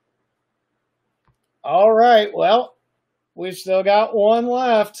 All right, well, we've still got one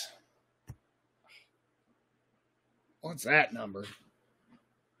left. What's that number?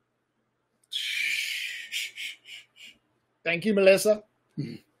 Thank you, Melissa.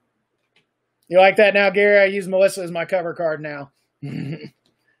 You like that now, Gary? I use Melissa as my cover card now. The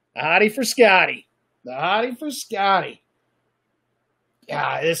hottie for Scotty. The hottie for Scotty.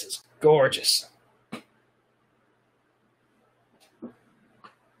 Yeah, this is gorgeous.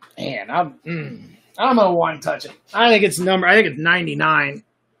 Man, I'm gonna one touch it. I think it's 99.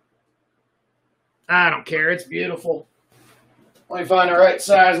 I don't care. It's beautiful. Let me find the right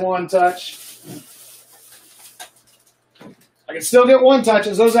size one touch. I can still get one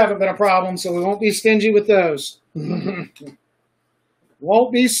touches. Those haven't been a problem, so we won't be stingy with those.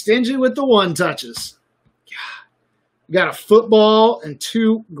 Won't be stingy with the one touches. We got a football and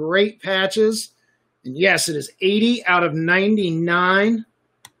 2 great patches. And yes, it is 80 out of 99.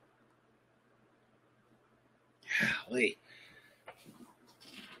 Golly.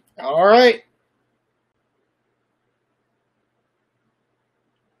 All right.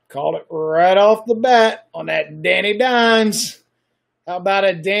 Called it right off the bat on that Danny Dimes. How about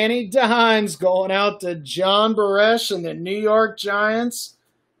a Danny Dimes going out to John Baresh and the New York Giants?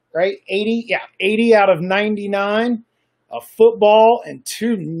 Right? 80 out of 99. A football and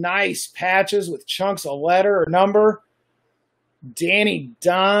 2 nice patches with chunks of letter or number. Danny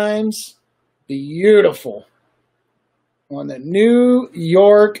Dimes. Beautiful. On the New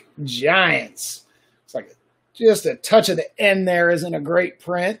York Giants. It's like just a touch of the end there isn't a great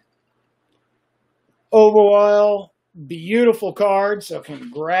print. Overall, beautiful card, so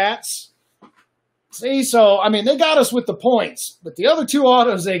congrats. See, so, I mean, they got us with the points, but the other 2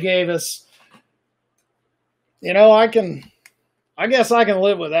 autos they gave us, you know, I guess I can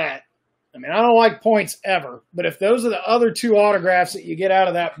live with that. I mean, I don't like points ever, but if those are the other 2 autographs that you get out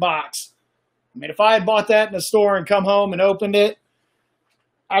of that box, I mean, if I had bought that in the store and come home and opened it,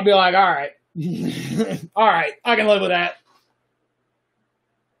 I'd be like, all right. All right, I can live with that.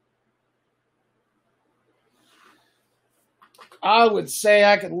 I would say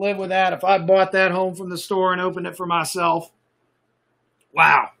I could live with that if I bought that home from the store and opened it for myself.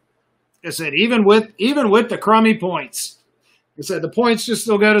 Wow. Like I said, even with the crummy points, like I said, the points just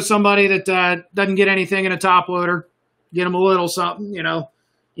still go to somebody that doesn't get anything in a top loader. Get them a little something, you know.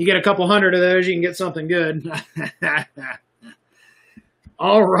 You get a couple hundred of those, you can get something good.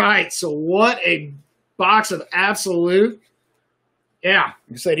 All right, so what a box of absolute. Yeah,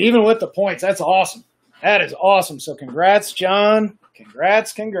 like I said, even with the points, that's awesome. That is awesome. So congrats, John.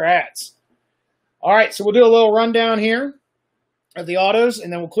 Congrats. All right, so we'll do a little rundown here of the autos,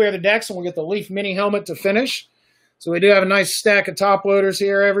 and then we'll clear the decks, and we'll get the Leaf Mini helmet to finish. So we do have a nice stack of top loaders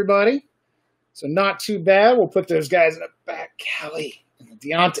here, everybody. So not too bad. We'll put those guys in the back. Kelly and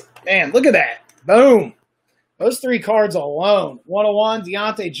Deontay. Man, look at that. Boom. Those 3 cards alone. 101,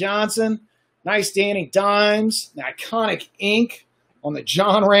 Deontay Johnson. Nice Danny Dimes. The iconic ink on the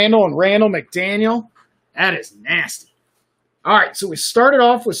John Randall and Randall McDaniel. That is nasty. All right, so we started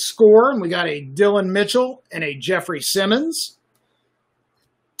off with score, and we got a Dylan Mitchell and a Jeffrey Simmons.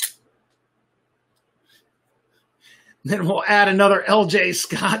 Then we'll add another L.J.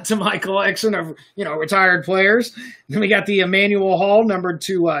 Scott to my collection of, retired players. Then we got the Emmanuel Hall, numbered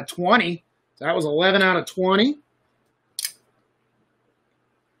to 20. So that was 11 out of 20.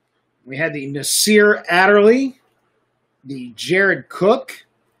 We had the Nasir Adderley, the Jared Cook,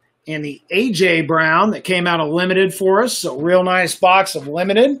 and the A.J. Brown that came out of limited for us. So real nice box of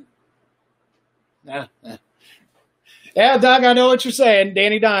limited. Yeah, Doug, I know what you're saying.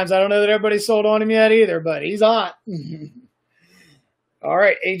 Danny Dimes. I don't know that everybody's sold on him yet either, but he's hot. All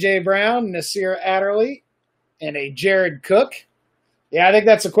right, A.J. Brown, Nasir Adderley, and a Jared Cook. Yeah, I think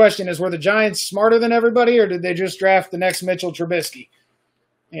that's the question is, were the Giants smarter than everybody, or did they just draft the next Mitchell Trubisky?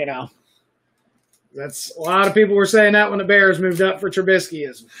 That's a lot of people were saying that when the Bears moved up for Trubisky.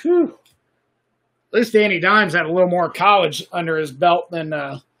 At least Danny Dimes had a little more college under his belt than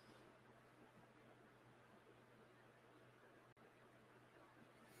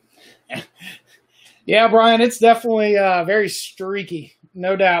yeah, Brian, it's definitely very streaky,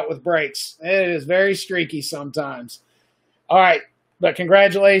 no doubt, with breaks. It is very streaky sometimes. All right, but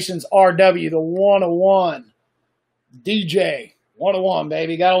congratulations, RW, the 101. DJ, 101,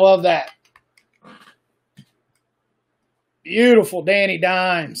 baby. Got to love that. Beautiful Danny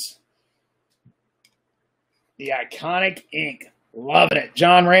Dimes. The iconic ink. Loving it.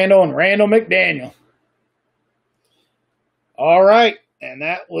 John Randall and Randall McDaniel. All right, and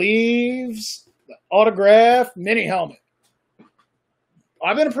that leaves the autograph mini helmet.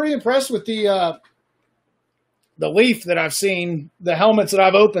 I've been pretty impressed with the Leaf that I've seen, the helmets that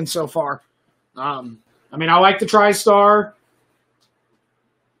I've opened so far. I mean, I like the TriStar.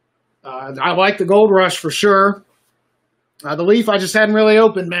 I like the Gold Rush for sure. The Leaf, I just hadn't really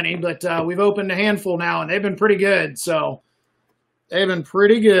opened many, but we've opened a handful now, and they've been pretty good. So they've been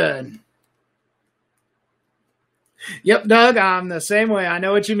pretty good. Yep, Doug, I'm the same way. I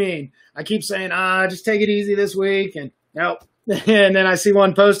know what you mean. I keep saying, just take it easy this week, and nope. And then I see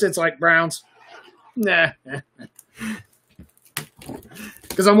one post, it's like Browns. Nah.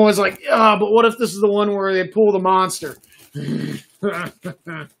 Because I'm always like, but what if this is the one where they pull the monster?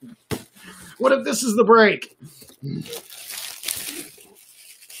 What if this is the break?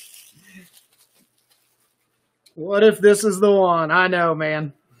 What if this is the one? I know,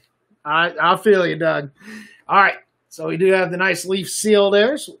 man. I feel you, Doug. All right. So we do have the nice Leaf seal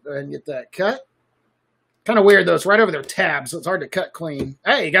there. So we'll go ahead and get that cut. Kind of weird, though. It's right over their tab, so it's hard to cut clean.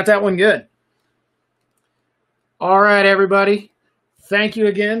 Hey, you got that one good. All right, everybody. Thank you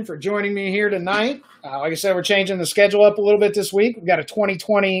again for joining me here tonight. Like I said, we're changing the schedule up a little bit this week. We've got a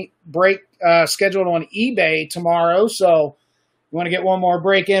 2020 break scheduled on eBay tomorrow. So you want to get one more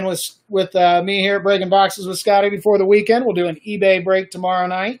break in with me here at Breaking Boxes with Scotty before the weekend. We'll do an eBay break tomorrow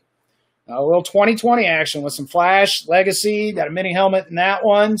night. A little 2020 action with some Flash, Legacy. Got a mini helmet in that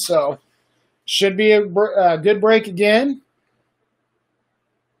one. So should be a good break again.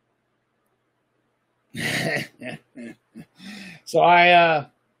 So I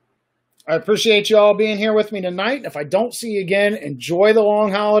appreciate you all being here with me tonight. If I don't see you again, enjoy the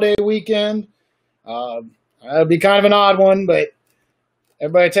long holiday weekend. It'll be kind of an odd one, but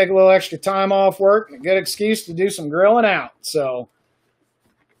everybody take a little extra time off work and a good excuse to do some grilling out. So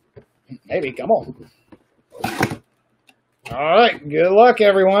maybe, come on. All right, good luck,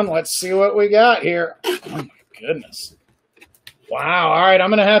 everyone. Let's see what we got here. Oh, my goodness. Wow. All right, I'm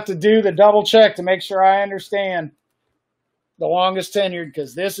going to have to do the double check to make sure I understand the longest tenured,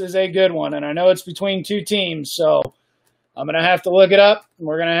 because this is a good one, and I know it's between two teams, so I'm going to have to look it up.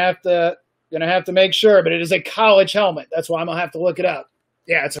 We're going to have to make sure, but it is a college helmet. That's why I'm going to have to look it up.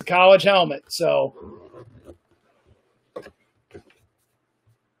 Yeah, it's a college helmet, so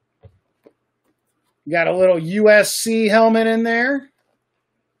you got a little USC helmet in there.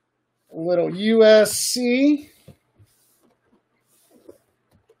 A little USC.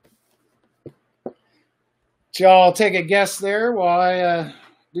 Y'all take a guess there while I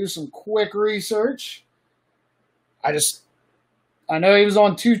do some quick research. I know he was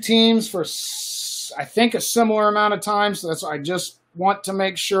on two teams for, I think, a similar amount of time, so that's why I just want to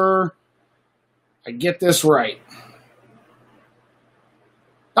make sure I get this right.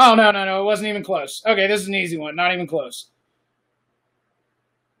 Oh, no, it wasn't even close. Okay, this is an easy one. Not even close.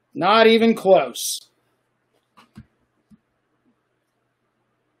 Not even close.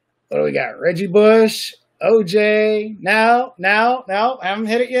 What do we got? Reggie Bush, OJ. No. Haven't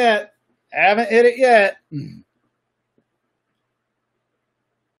hit it yet.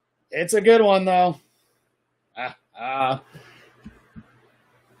 It's a good one, though. How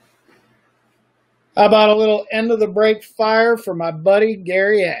about a little end of the break fire for my buddy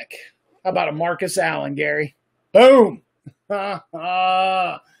Gary Eck? How about a Marcus Allen, Gary? Boom. How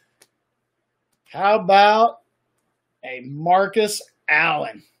about a Marcus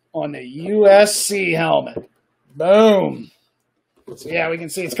Allen on the USC helmet? Boom. So, yeah, we can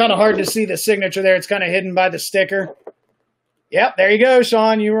see. It's kind of hard to see the signature there. It's kind of hidden by the sticker. Yep, there you go,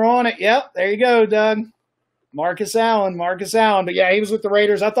 Sean. You were on it. Yep, there you go, Doug. Marcus Allen. But, yeah, he was with the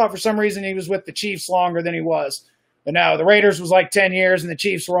Raiders. I thought for some reason he was with the Chiefs longer than he was. But no, the Raiders was like 10 years, and the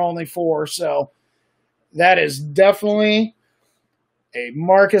Chiefs were only 4. So that is definitely a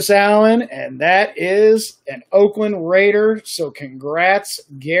Marcus Allen, and that is an Oakland Raider. So congrats,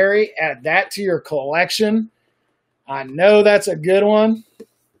 Gary. Add that to your collection. I know that's a good one.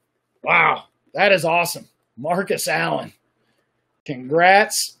 Wow, that is awesome. Marcus Allen.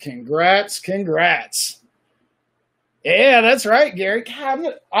 Congrats. Yeah, that's right, Gary. God,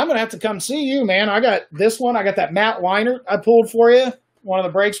 I'm gonna have to come see you, man. I got this one. I got that Matt Weinert I pulled for you. One of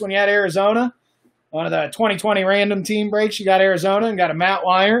the breaks when you had Arizona. One of the 2020 random team breaks. You got Arizona and got a Matt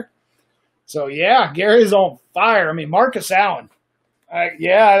Weinert. So, yeah, Gary's on fire. I mean, Marcus Allen.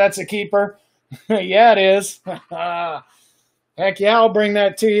 Yeah, that's a keeper. Yeah, it is. Heck yeah, I'll bring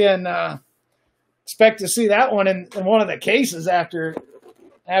that to you and expect to see that one in one of the cases after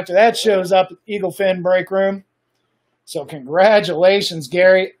that shows up at Eagle Fin Break Room. So congratulations,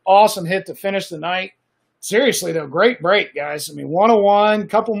 Gary. Awesome hit to finish the night. Seriously, though, great break, guys. I mean, 101,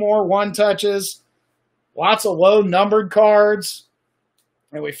 couple more one touches, lots of low numbered cards,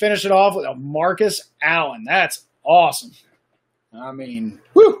 and we finish it off with a Marcus Allen. That's awesome. I mean,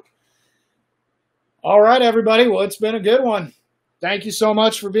 whew. All right, everybody. Well, it's been a good one. Thank you so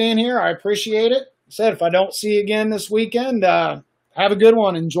much for being here. I appreciate it. I said, if I don't see you again this weekend, have a good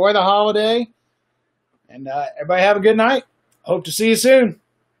one. Enjoy the holiday. And everybody have a good night. Hope to see you soon.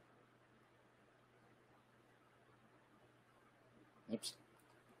 Oops.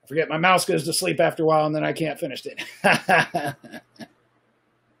 I forget my mouse goes to sleep after a while and then I can't finish it.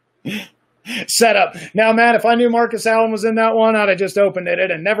 Set up. Now, Matt, if I knew Marcus Allen was in that one, I'd have just opened it.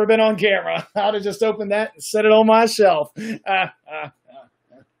 It had never been on camera. I'd have just opened that and set it on my shelf. And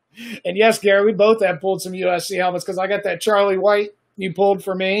yes, Gary, we both have pulled some USC helmets because I got that Charlie White you pulled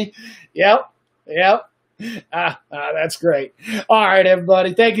for me. Yep. That's great. All right,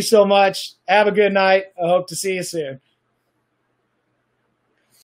 everybody. Thank you so much. Have a good night. I hope to see you soon.